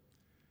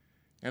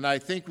 And I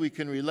think we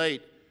can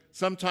relate.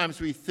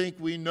 Sometimes we think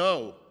we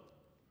know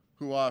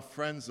who our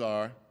friends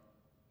are,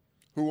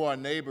 who our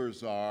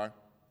neighbors are.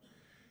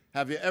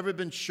 Have you ever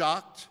been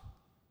shocked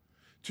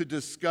to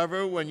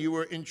discover when you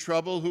were in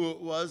trouble who it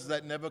was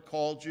that never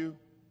called you?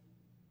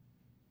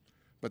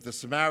 But the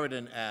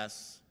Samaritan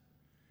asks,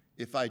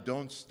 if I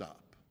don't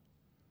stop,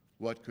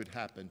 what could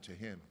happen to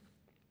him?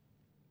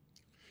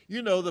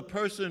 You know, the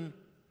person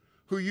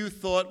who you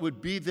thought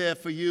would be there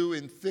for you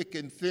in thick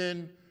and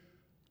thin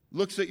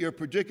looks at your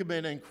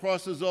predicament and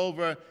crosses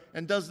over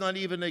and does not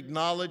even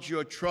acknowledge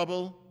your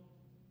trouble.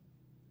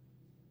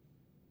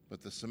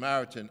 But the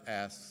Samaritan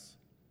asks,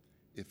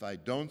 if I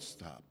don't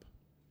stop,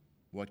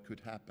 what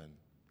could happen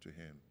to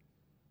him?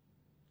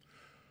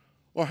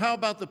 Or how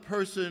about the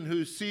person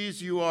who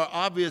sees you are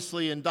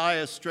obviously in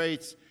dire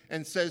straits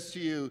and says to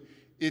you,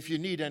 "If you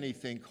need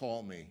anything,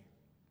 call me"?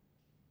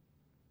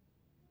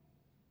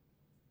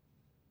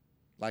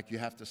 Like you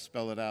have to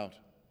spell it out.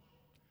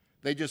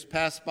 They just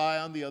pass by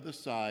on the other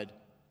side.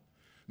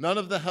 None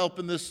of the help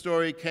in this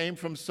story came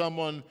from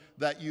someone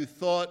that you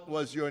thought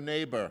was your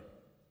neighbor.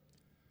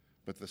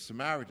 But the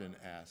Samaritan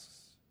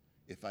asks,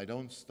 "If I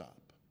don't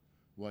stop,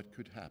 what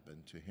could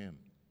happen to him?"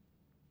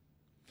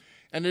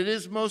 And it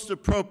is most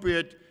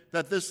appropriate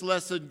that this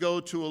lesson go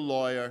to a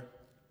lawyer,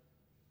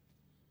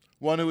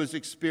 one who is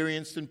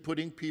experienced in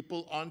putting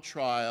people on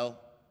trial,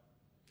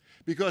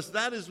 because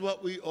that is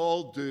what we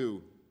all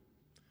do.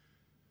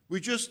 We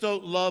just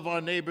don't love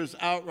our neighbors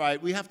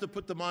outright. We have to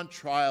put them on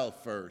trial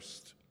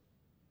first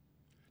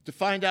to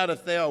find out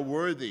if they are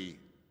worthy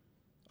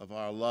of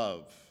our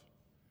love.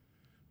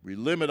 We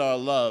limit our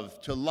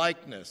love to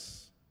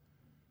likeness.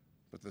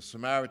 But the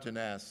Samaritan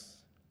asks,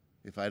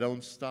 "If I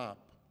don't stop,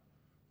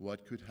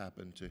 what could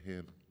happen to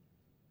him?"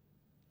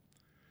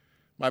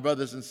 My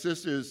brothers and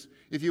sisters,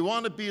 if you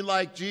want to be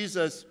like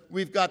Jesus,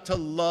 we've got to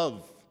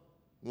love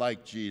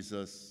like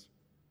Jesus.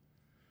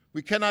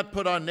 We cannot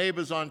put our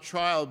neighbors on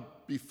trial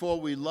before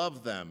we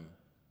love them.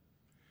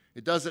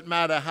 It doesn't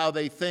matter how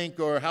they think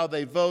or how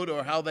they vote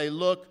or how they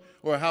look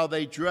or how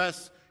they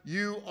dress.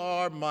 You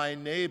are my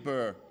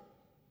neighbor.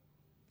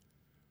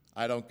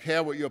 I don't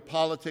care what your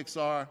politics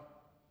are.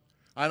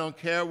 I don't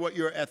care what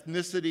your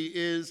ethnicity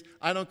is.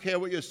 I don't care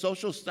what your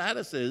social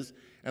status is.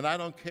 And I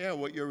don't care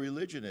what your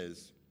religion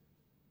is.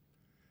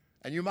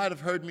 And you might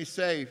have heard me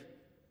say,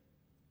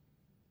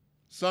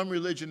 some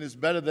religion is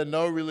better than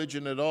no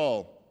religion at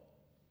all.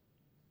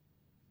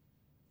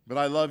 But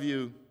I love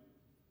you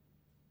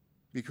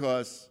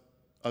because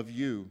of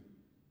you,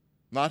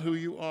 not who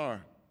you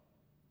are.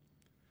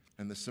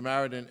 And the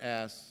Samaritan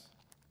asks,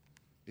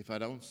 "If I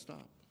don't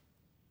stop,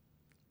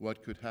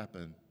 what could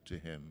happen to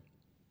him?"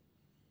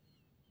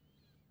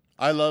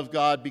 I love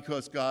God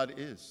because God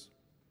is.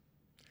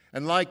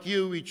 And like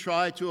you, we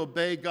try to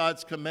obey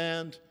God's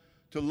command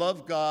to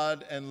love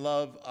God and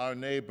love our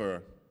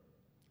neighbor.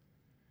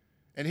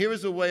 And here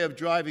is a way of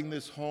driving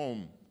this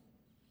home.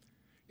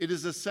 It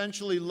is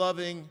essentially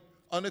loving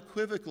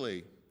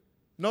unequivocally.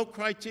 No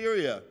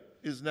criteria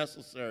is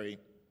necessary.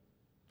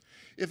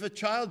 If a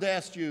child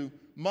asked you,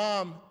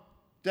 "Mom,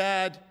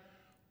 Dad,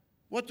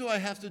 what do I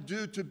have to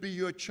do to be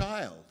your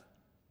child?"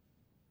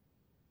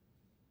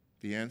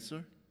 The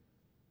answer?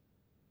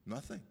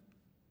 Nothing.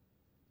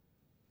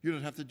 You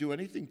don't have to do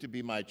anything to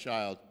be my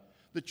child.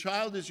 The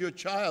child is your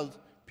child,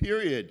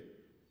 period.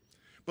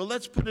 But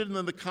let's put it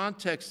in the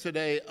context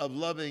today of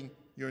loving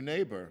your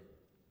neighbor.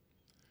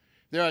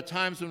 There are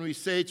times when we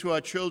say to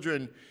our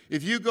children,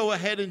 "If you go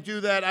ahead and do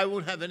that, I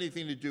won't have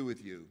anything to do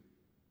with you.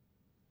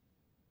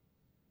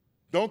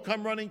 Don't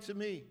come running to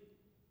me.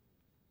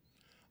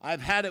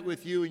 I've had it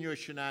with you and your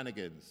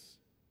shenanigans.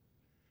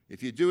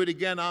 If you do it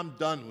again, I'm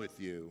done with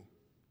you.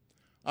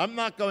 I'm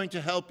not going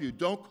to help you.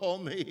 Don't call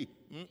me.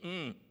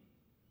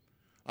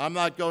 I'm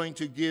not going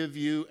to give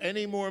you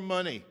any more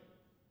money.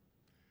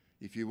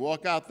 If you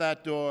walk out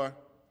that door,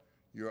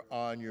 you're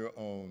on your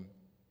own."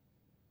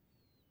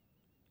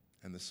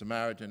 And the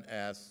Samaritan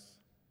asks,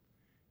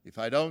 "If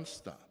I don't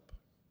stop,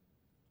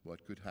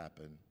 what could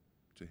happen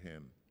to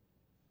him?"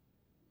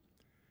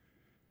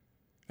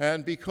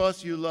 And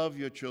because you love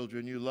your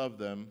children, you love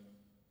them,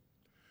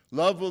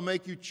 love will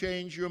make you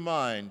change your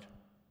mind.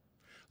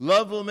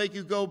 Love will make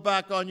you go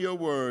back on your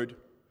word.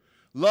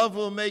 Love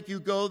will make you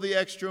go the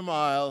extra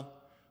mile.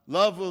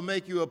 Love will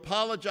make you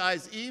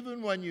apologize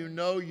even when you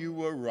know you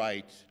were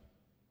right.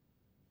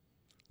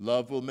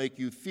 Love will make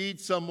you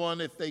feed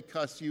someone if they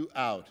cuss you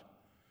out.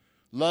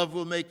 Love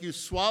will make you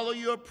swallow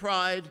your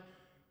pride,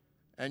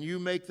 and you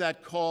make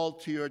that call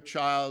to your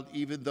child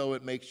even though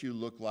it makes you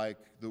look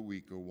like the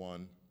weaker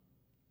one.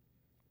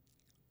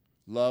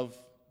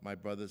 Love, my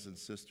brothers and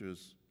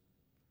sisters,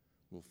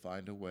 will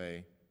find a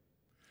way.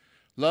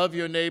 Love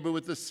your neighbor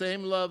with the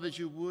same love as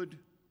you would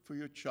for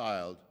your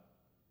child.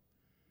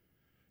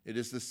 It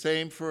is the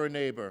same for a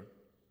neighbor.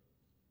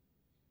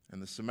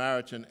 And the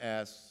Samaritan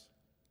asks,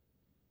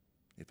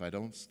 "If I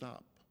don't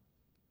stop,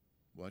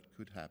 what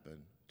could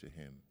happen to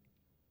him?"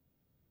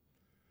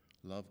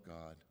 Love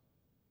God.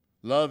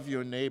 Love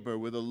your neighbor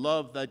with a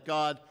love that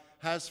God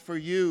has for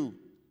you.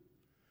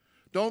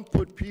 Don't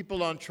put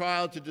people on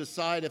trial to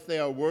decide if they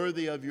are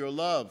worthy of your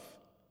love.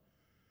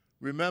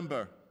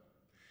 Remember,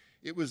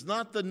 it was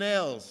not the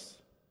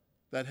nails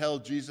that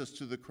held Jesus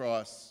to the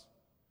cross.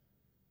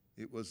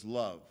 It was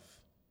love.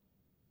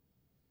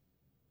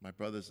 My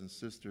brothers and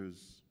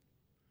sisters,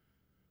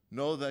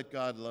 know that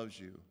God loves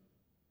you,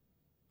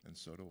 and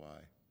so do I.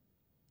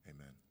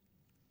 Amen.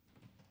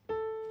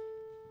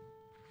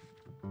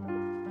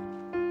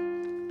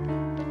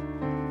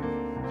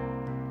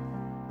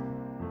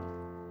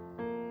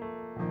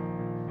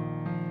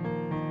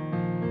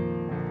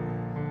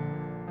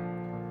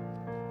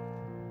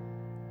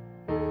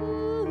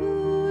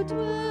 Who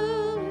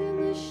dwell in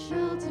the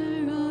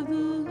shelter of the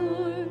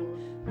Lord,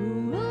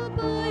 who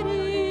abide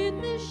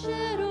in the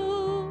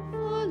shadow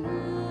for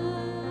life.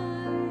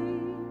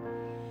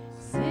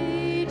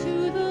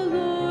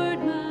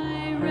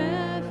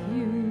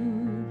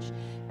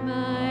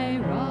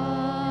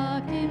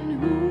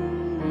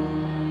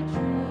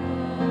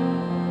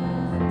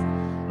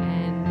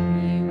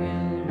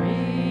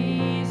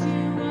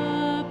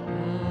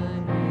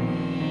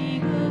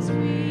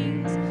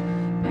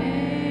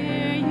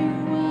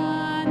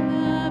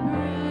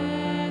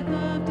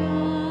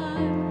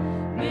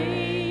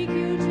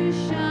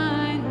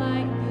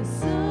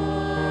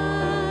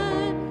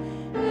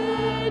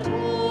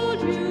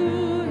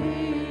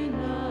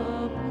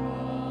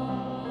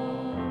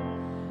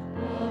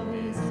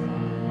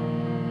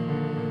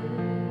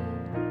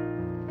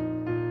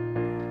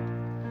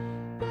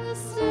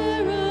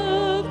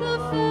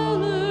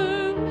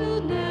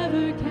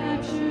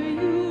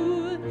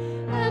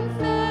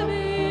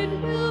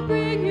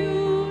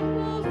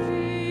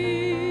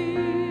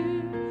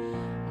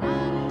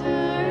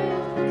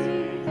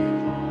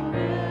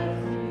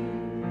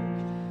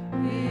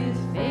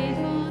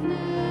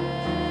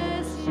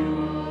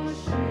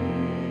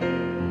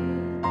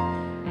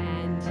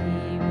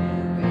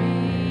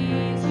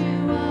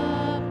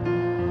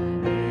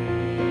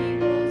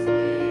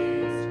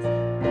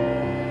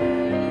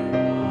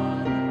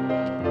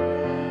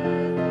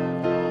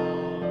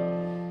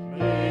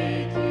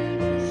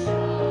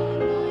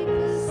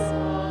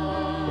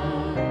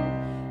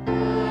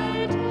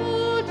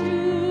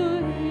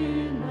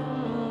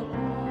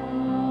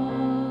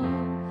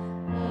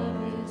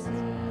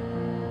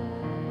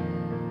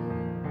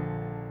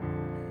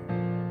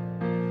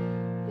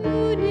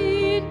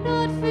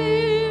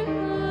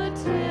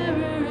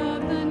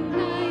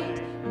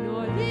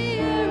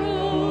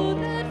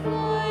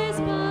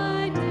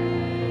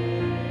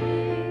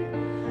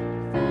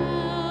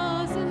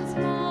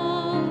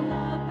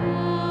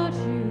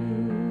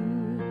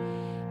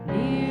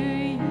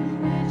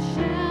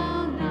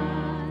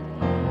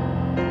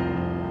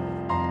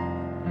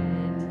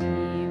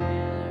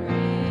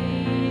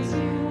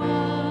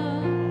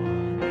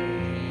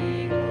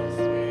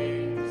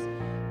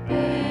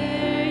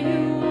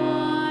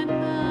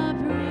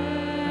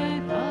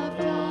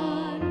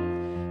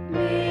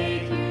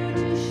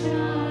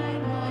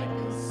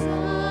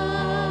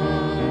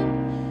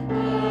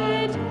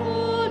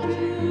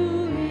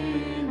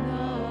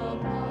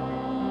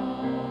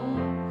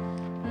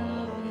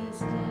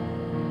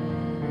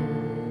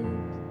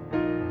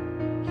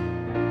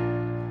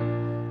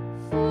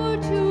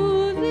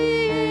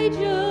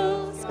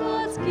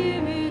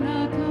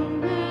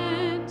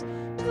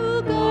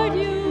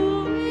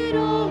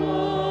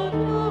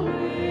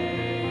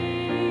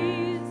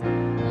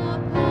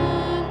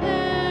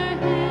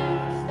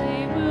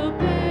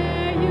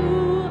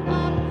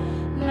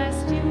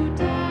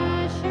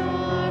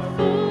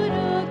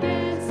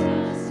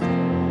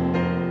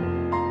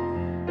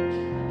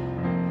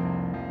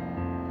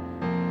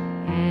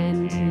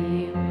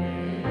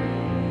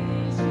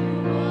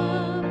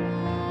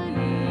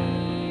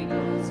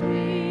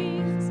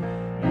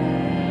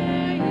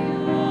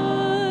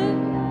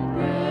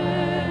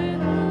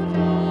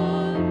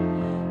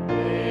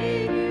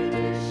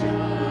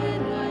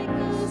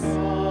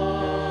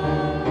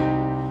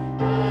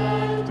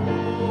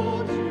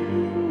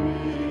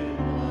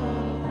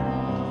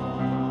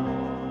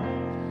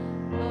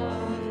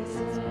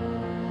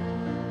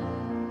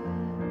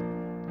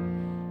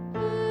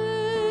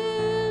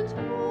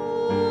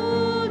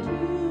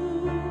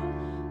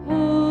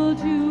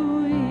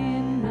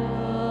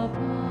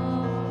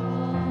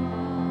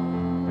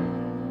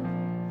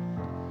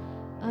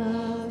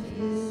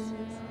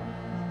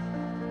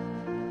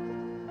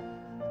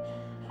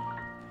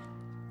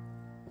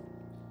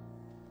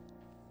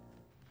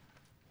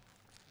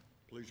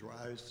 Please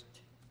rise.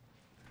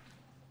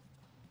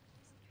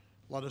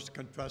 Let us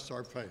confess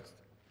our faith.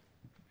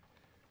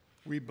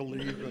 We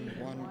believe in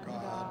one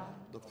God,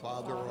 the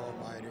Father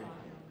Almighty,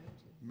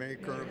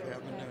 maker of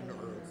heaven and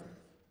earth,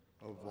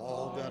 of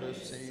all that is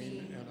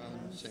seen and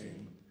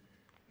unseen.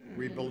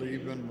 We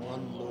believe in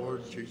one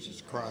Lord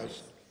Jesus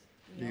Christ,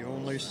 the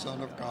only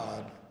Son of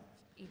God,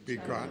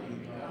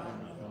 begotten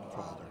of the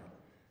Father.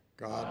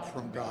 God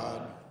from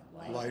God,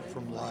 light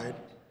from light,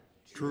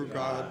 true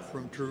God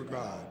from true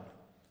God,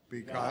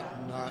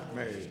 begotten, not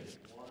made,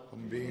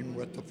 from being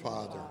with the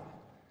Father.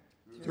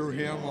 Through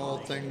him all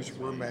things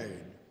were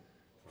made.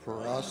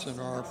 For us and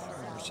our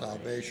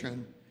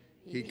salvation,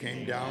 he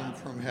came down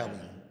from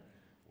heaven,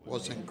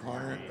 was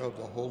incarnate of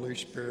the Holy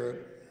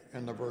Spirit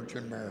and the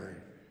Virgin Mary,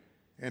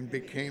 and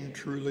became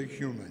truly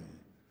human.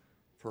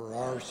 For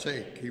our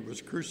sake he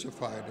was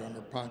crucified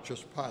under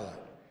Pontius Pilate.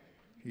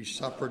 He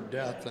suffered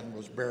death and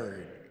was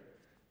buried.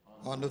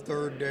 On the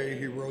third day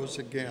he rose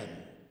again,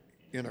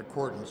 in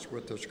accordance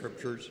with the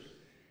Scriptures.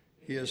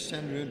 He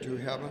ascended into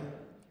heaven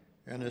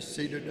and is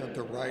seated at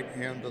the right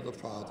hand of the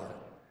Father.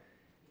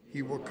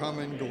 He will come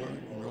in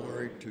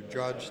glory to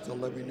judge the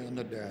living and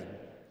the dead,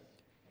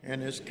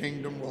 and his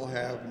kingdom will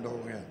have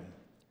no end.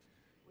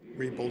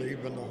 We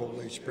believe in the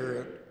Holy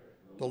Spirit,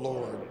 the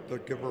Lord, the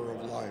giver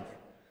of life,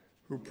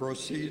 who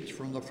proceeds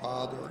from the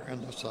Father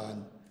and the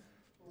Son,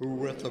 who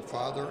with the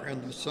Father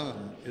and the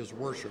Son is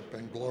worshiped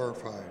and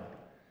glorified,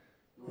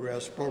 who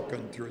has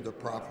spoken through the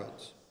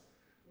prophets.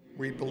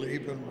 We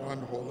believe in one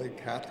holy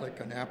Catholic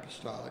and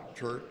Apostolic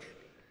Church.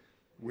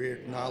 We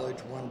acknowledge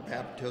one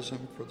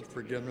baptism for the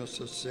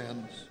forgiveness of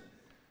sins.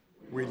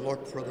 We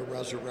look for the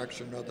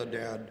resurrection of the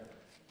dead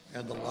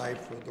and the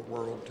life of the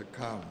world to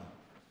come.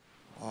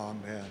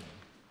 Amen.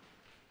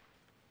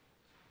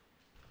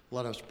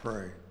 Let us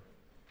pray.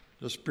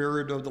 The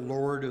Spirit of the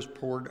Lord is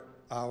poured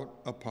out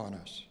upon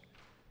us,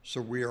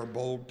 so we are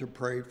bold to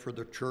pray for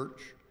the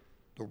church,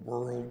 the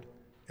world,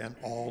 and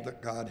all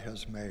that God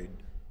has made.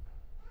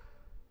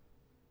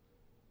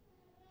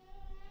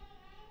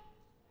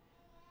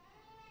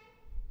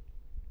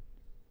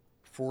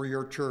 For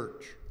your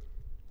church,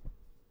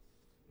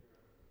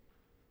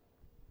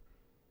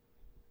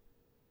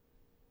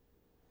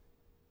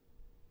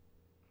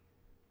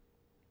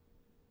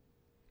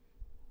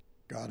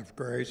 God of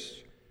grace,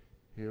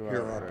 hear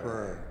our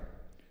prayer.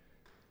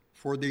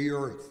 For the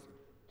earth,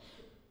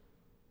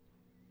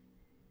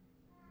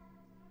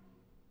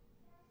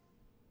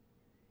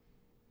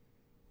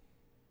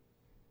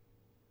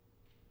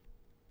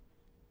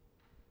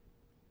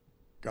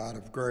 God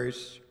of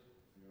grace,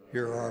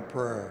 hear our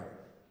prayer.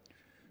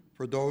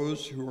 For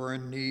those who are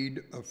in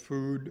need of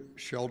food,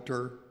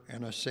 shelter,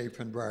 and a safe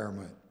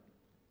environment.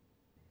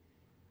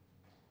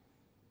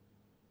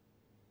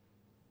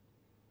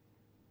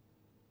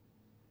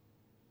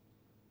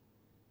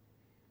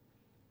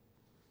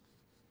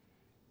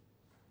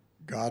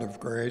 God of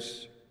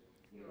grace,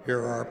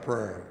 hear our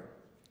prayer.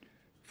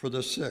 For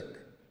the sick,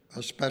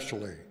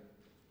 especially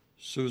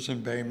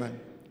Susan Bayman,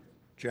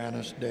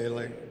 Janice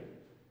Daly,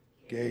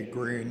 Gay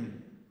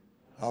Green,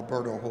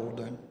 Alberta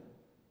Holden,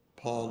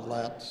 Paul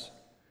Letts,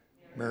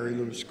 Mary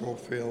Lou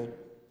Schofield,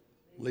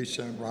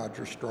 Lisa and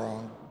Roger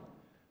Strong,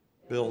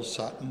 Bill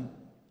Sutton,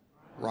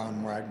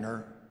 Ron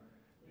Wagner,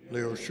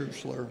 Leo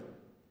Schussler,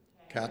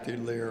 Kathy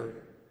Lear,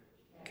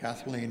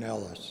 Kathleen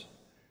Ellis,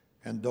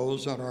 and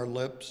those on our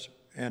lips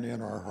and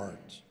in our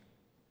hearts.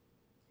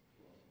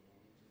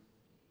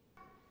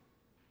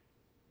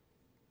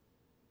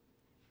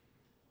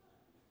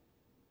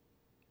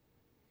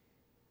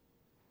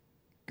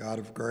 God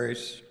of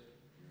grace,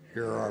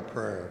 hear our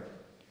prayer.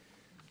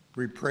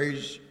 We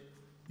praise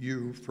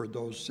you for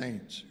those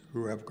saints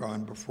who have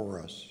gone before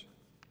us.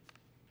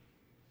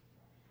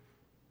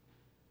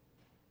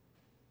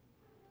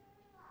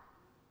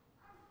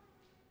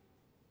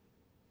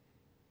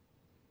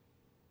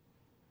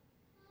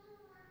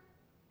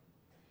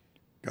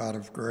 God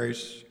of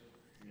grace,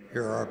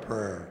 hear our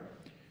prayer.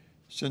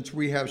 Since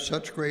we have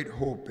such great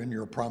hope in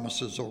your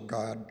promises, O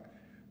God,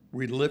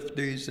 we lift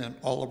these and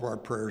all of our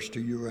prayers to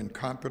you in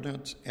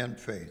confidence and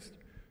faith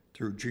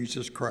through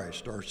Jesus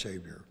Christ, our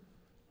Savior.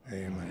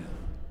 Amen.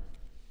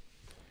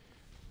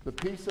 The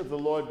peace of the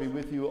Lord be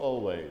with you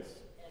always.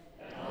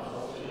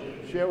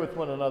 Share with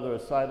one another a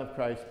sign of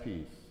Christ's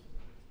peace.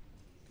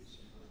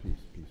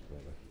 Peace, peace,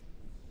 brother.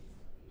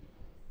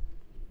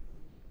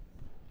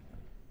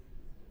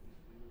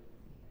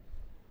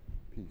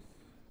 Peace.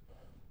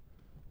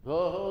 The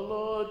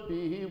Lord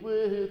be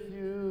with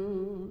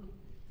you.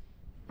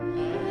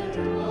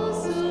 And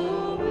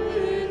also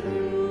with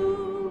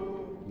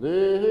you.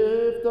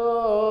 Lift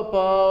up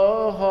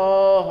our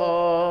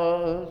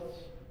hearts.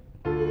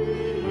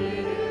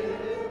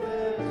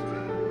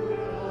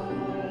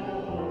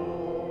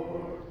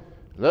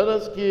 Let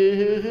us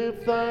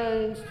give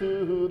thanks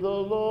to the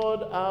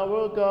Lord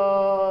our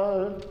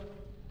God.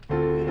 It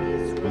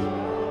is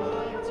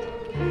right to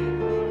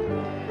give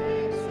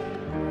thanks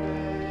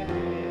and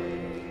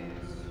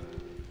praise.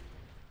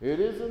 It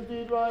is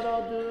indeed right,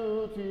 our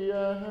duty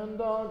and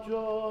our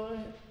joy,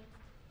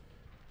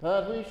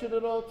 that we should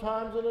at all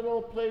times and in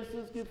all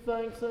places give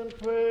thanks and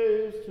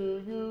praise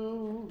to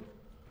you,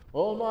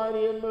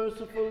 Almighty and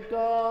merciful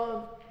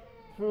God,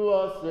 through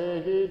our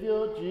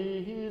Savior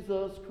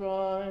Jesus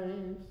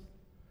Christ,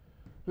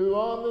 who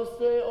on this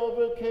day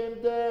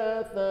overcame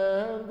death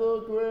and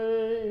the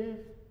grave,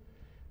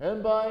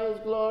 and by his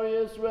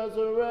glorious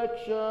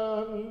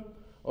resurrection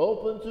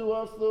opened to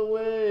us the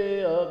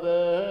way of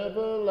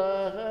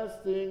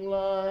everlasting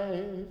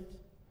life.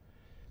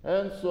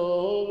 And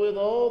so with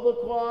all the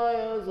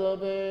choirs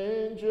of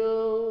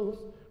angels,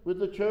 with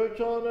the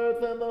church on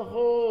earth and the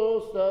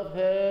host of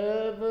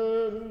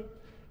heaven,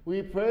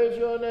 we praise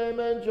your name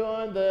and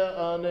join their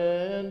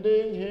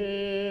unending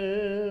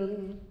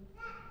hymn.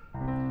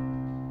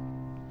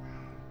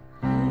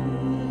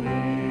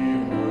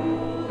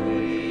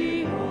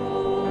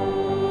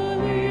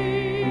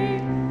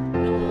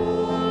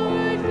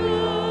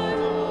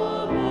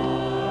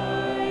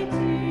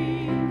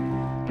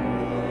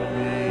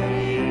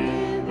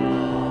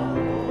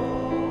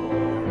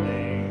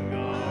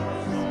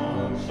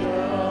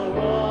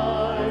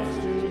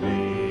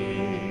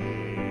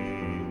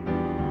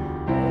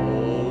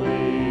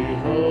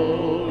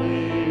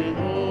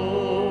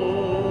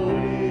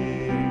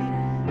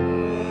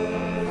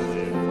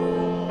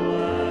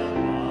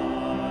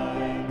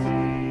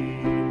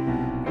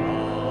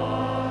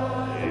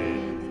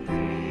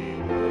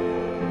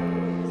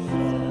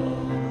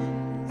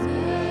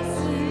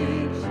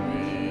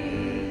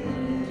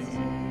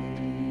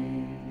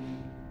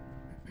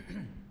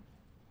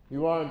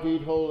 You are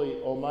indeed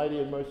holy, Almighty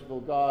and merciful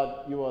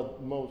God. You are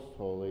most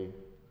holy,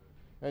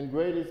 and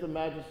great is the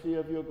majesty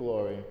of your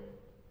glory.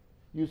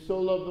 You so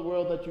loved the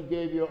world that you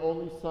gave your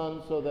only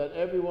Son, so that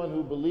everyone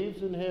who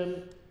believes in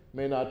him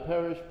may not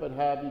perish but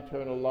have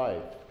eternal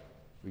life.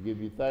 We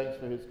give you thanks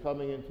for his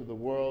coming into the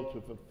world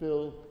to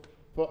fulfill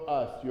for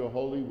us your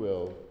holy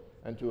will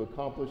and to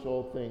accomplish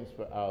all things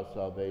for our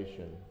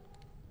salvation.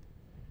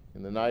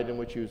 In the night in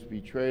which he was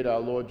betrayed, our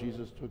Lord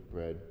Jesus took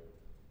bread,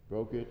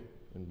 broke it,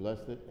 and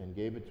blessed it, and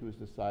gave it to his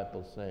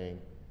disciples,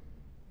 saying,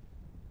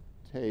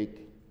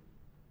 "Take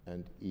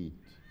and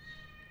eat.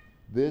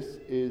 This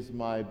is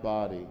my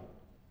body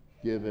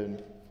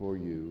given for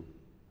you.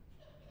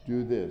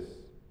 Do this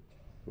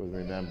for the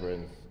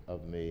remembrance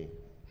of me."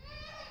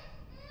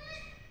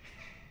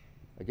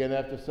 Again,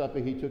 after supper,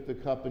 he took the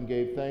cup and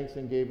gave thanks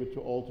and gave it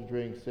to all to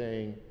drink,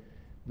 saying,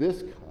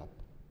 "This cup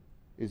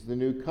is the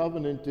new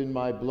covenant in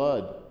my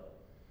blood,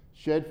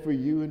 shed for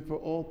you and for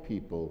all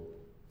people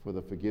for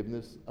the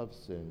forgiveness of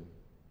sin.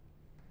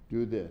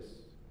 Do this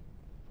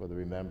for the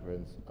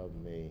remembrance of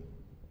me."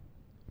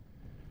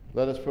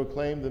 Let us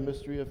proclaim the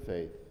mystery of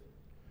faith.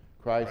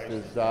 Christ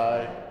has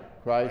died,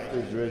 Christ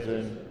is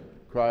risen,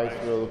 Christ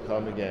will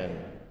come again.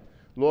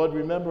 Lord,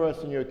 remember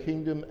us in your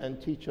kingdom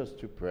and teach us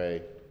to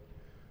pray.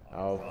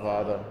 Our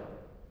Father,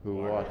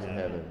 who art in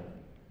heaven,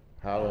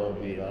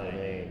 hallowed be thy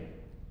name.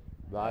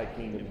 Thy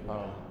kingdom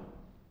come,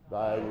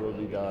 thy will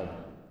be done,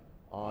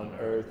 on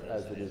earth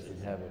as it is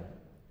in heaven.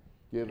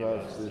 Give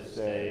us this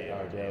day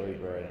our daily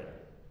bread,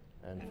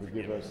 and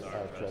forgive us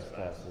our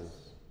trespasses,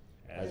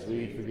 as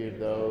we forgive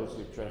those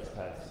who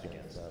trespass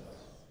against us.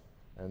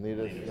 And lead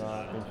us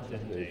not into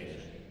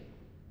temptation,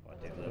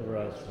 but deliver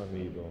us from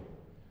evil.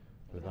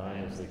 For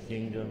thine is the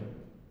kingdom,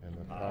 and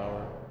the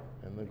power,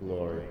 and the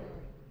glory,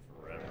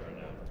 forever and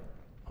ever.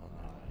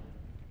 Amen.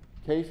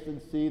 Taste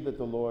and see that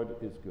the Lord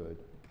is good.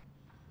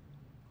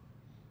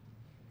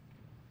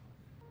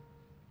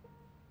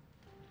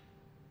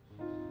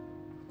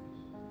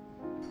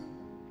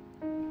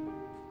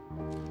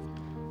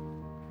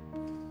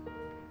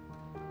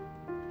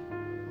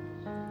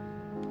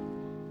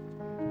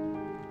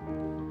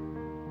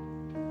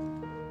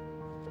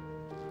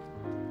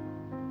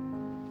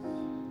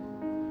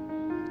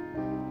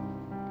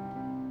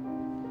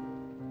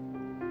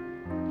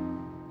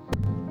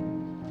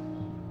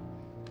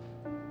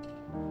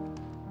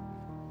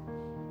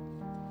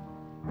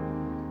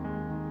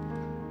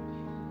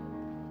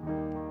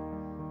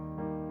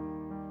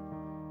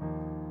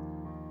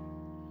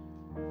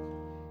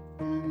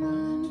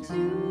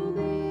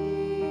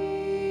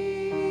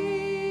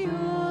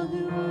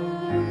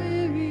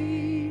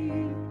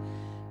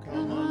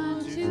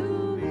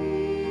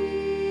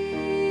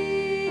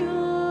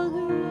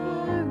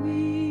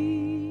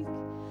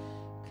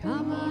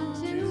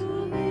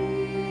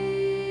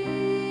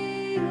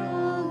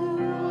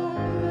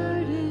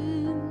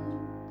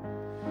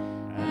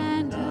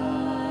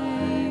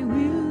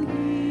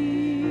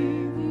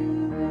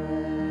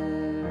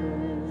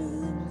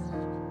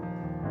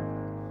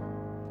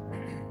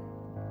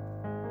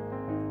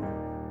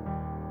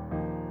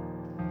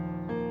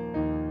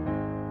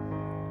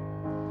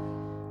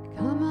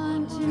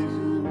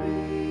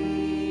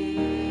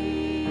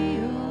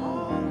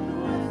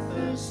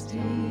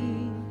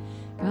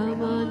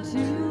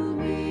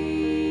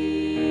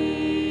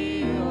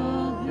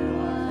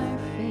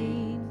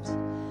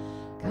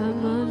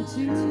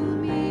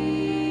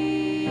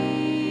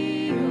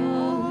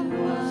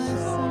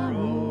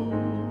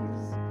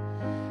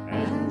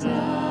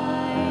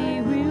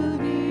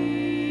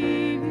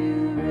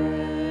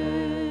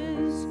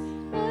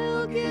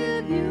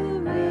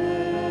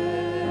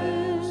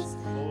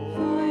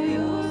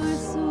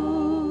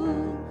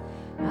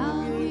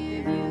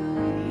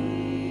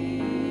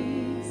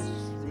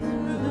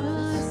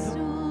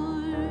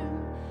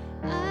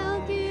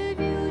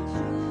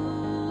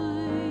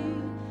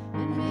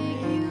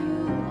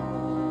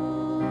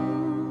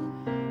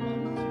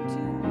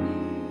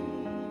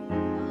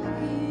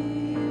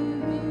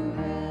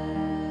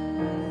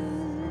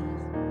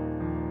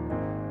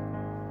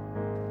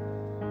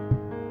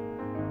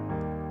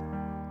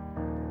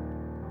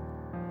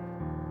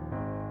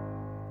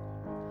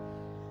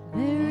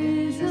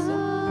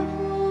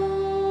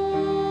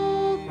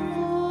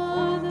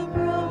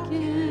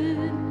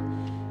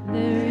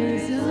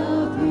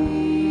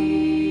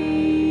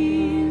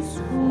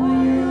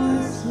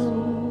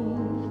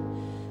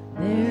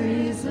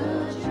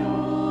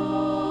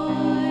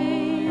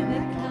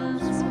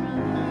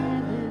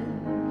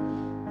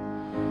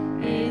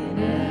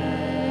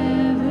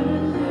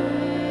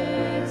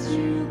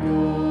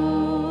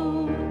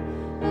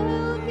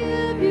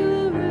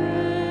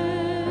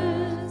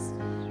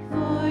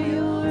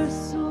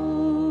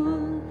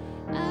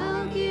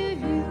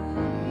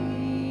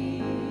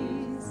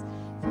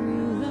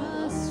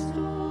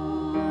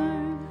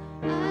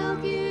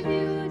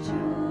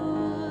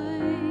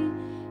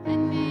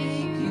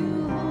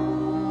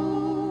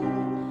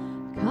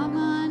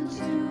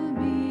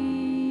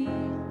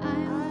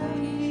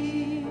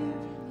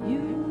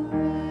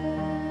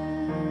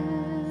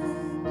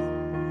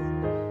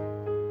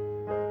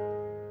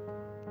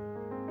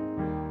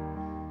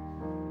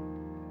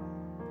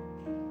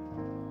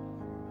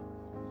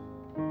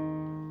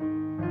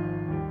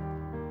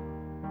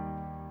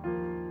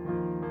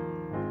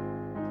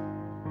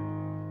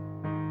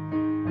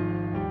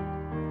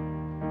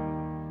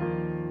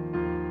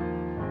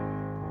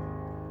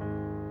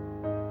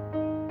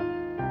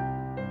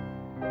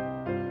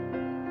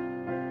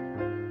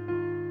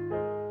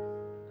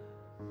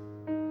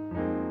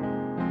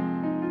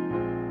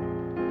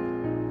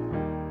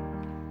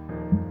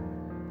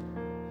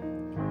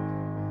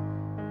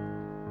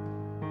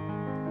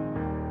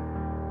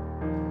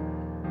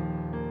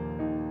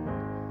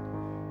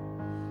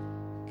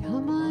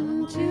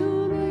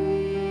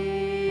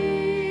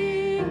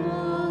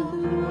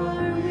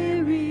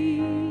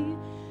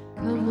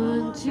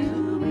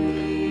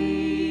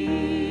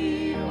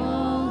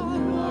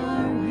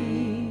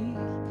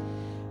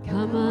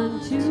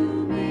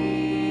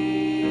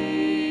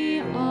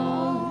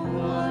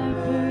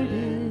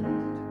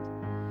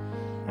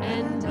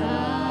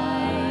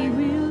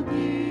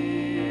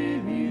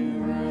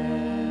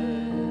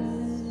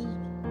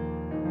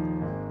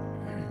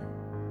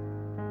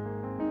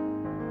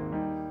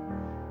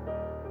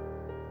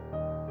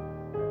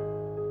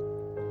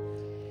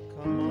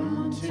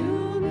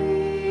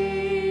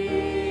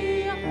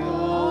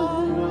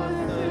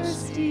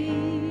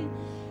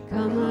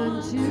 Come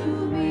unto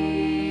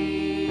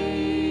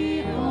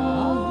me,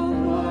 all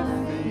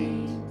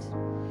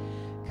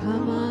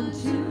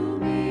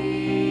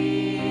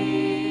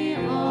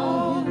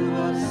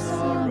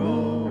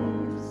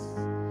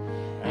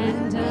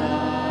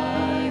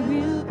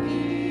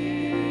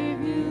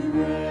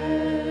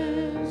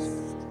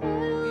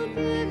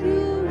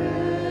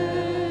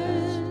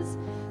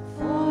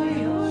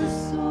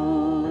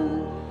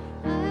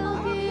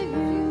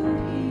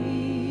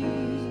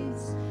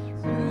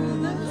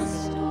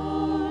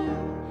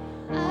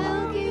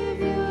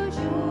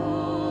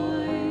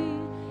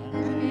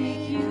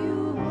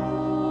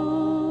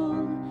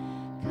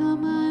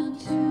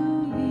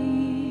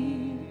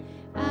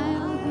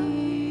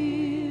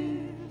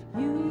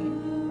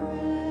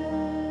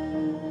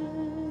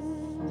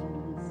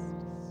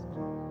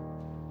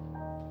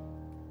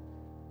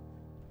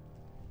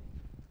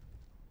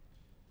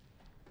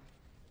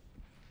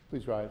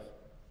Please rise.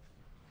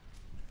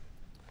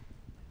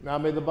 Now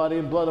may the body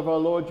and blood of our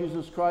Lord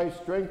Jesus Christ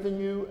strengthen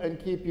you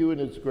and keep you in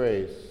its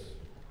grace.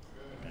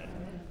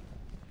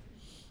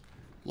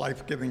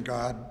 Life-giving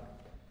God,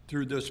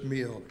 through this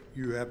meal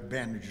you have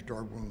bandaged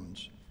our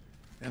wounds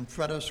and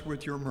fed us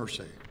with your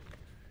mercy.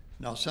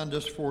 Now send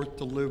us forth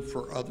to live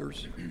for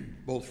others,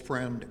 both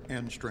friend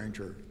and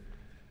stranger,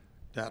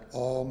 that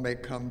all may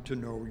come to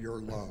know your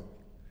love.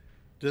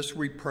 This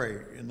we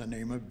pray in the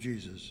name of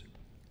Jesus.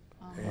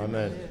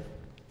 Amen.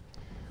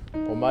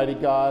 Almighty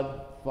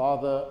God,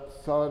 Father,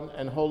 Son,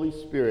 and Holy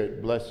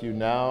Spirit, bless you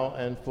now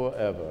and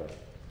forever.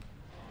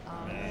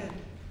 Amen.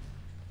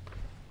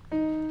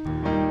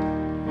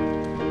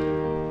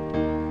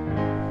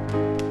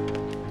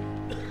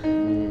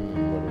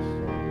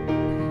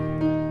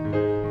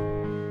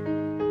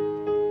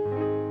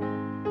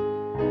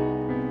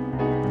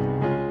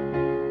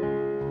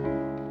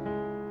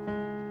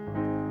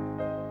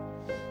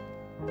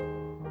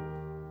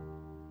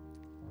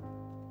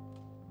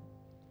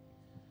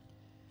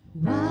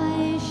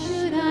 Why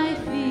should I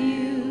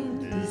feel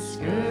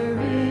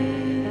discouraged?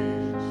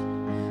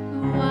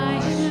 Why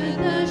should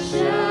the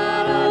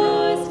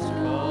shadows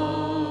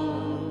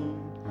come?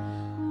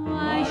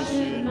 Why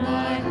should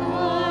my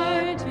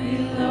heart be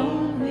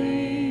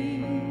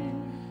lonely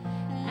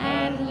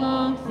and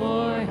long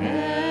for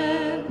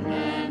heaven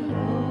and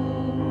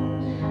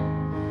home?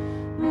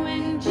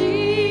 When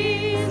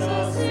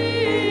Jesus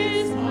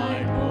is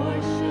my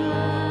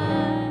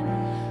portion,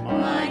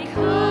 my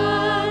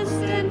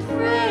constant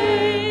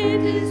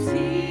friend is He.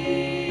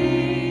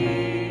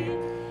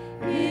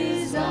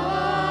 His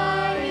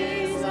eye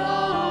is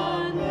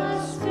on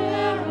the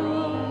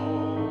sparrow,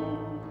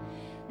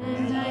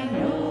 and I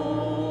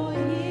know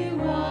He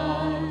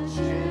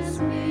watches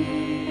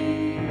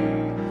me.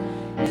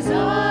 His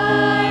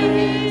eye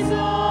is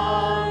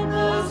on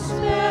the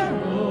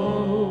sparrow,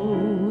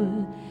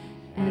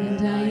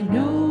 and I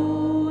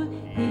know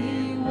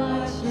He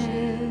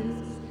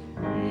watches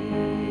me.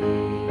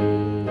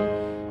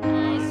 I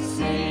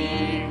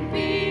sing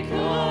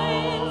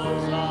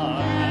because I'm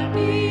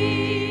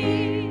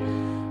happy.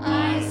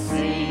 I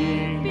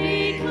sing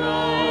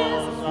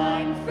because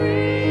I'm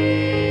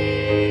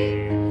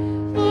free.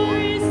 For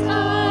His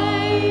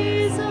eye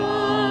is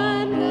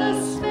on the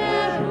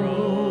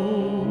sparrow,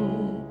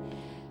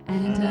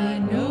 and I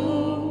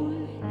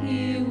know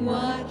He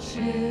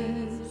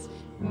watches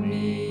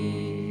me.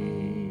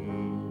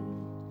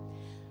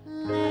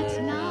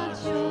 Let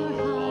not your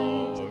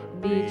heart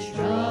be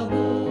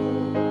troubled.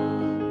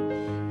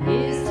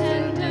 His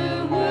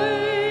tender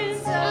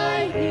words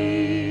I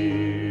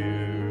hear,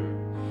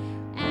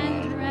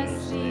 and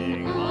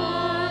resting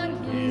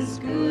on His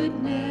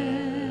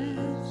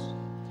goodness,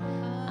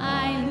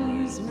 I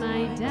lose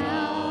my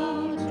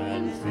doubt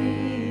and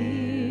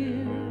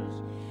fears.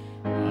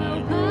 Oh,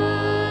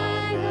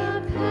 by the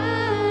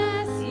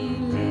paths He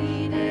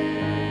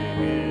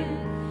leadeth,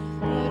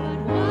 but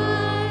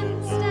one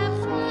step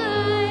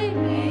I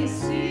may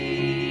see.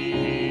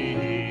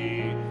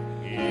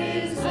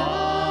 His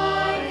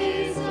eye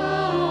is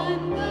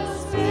on the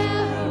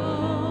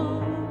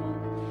sparrow,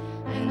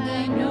 and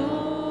I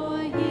know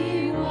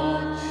He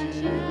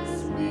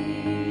watches me.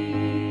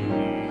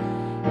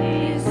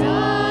 His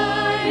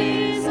eye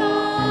is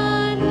on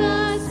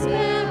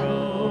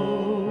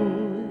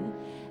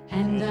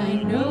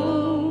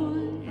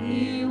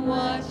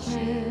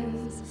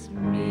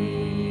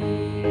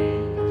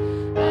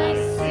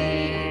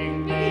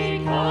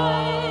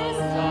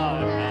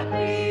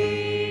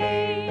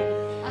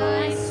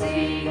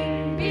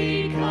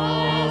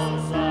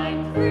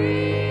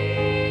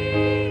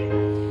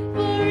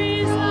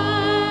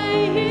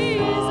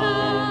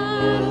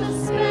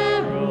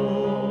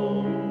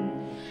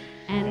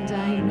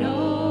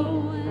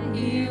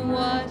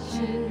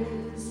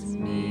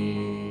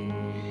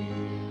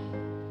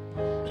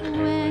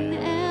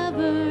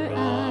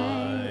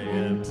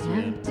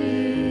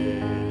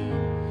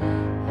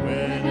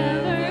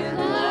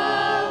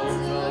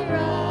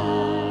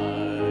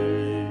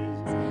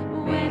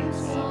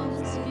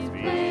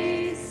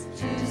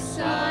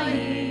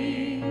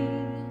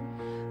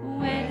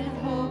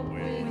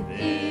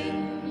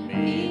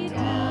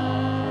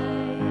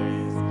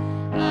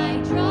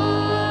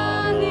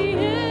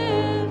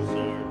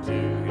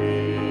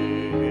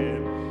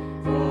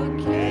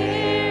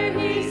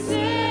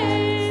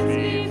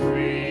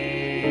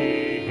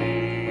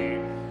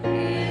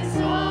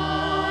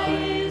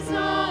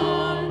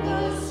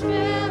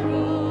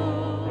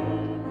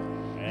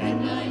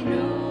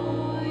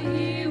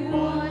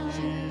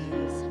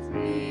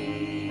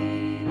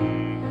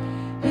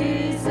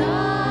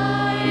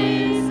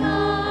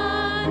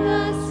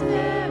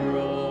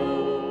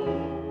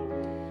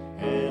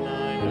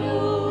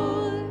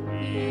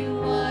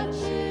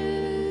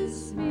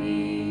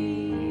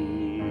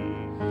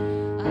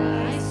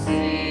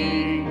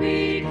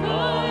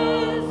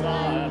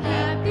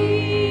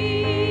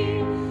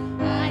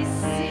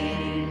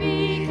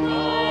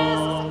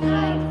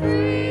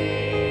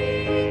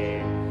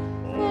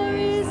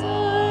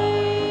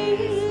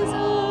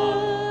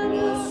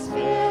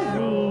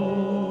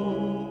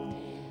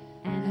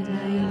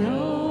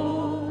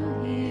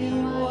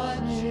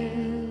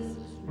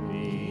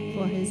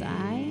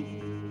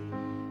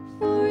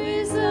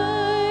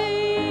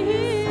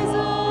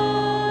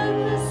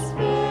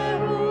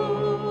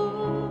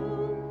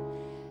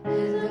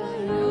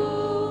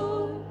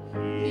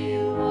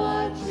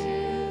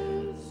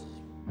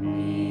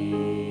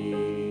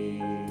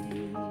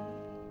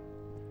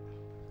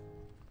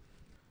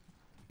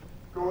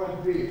Go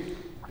in peace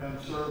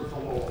and serve the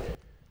Lord.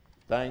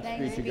 Thanks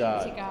be to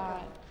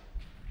God.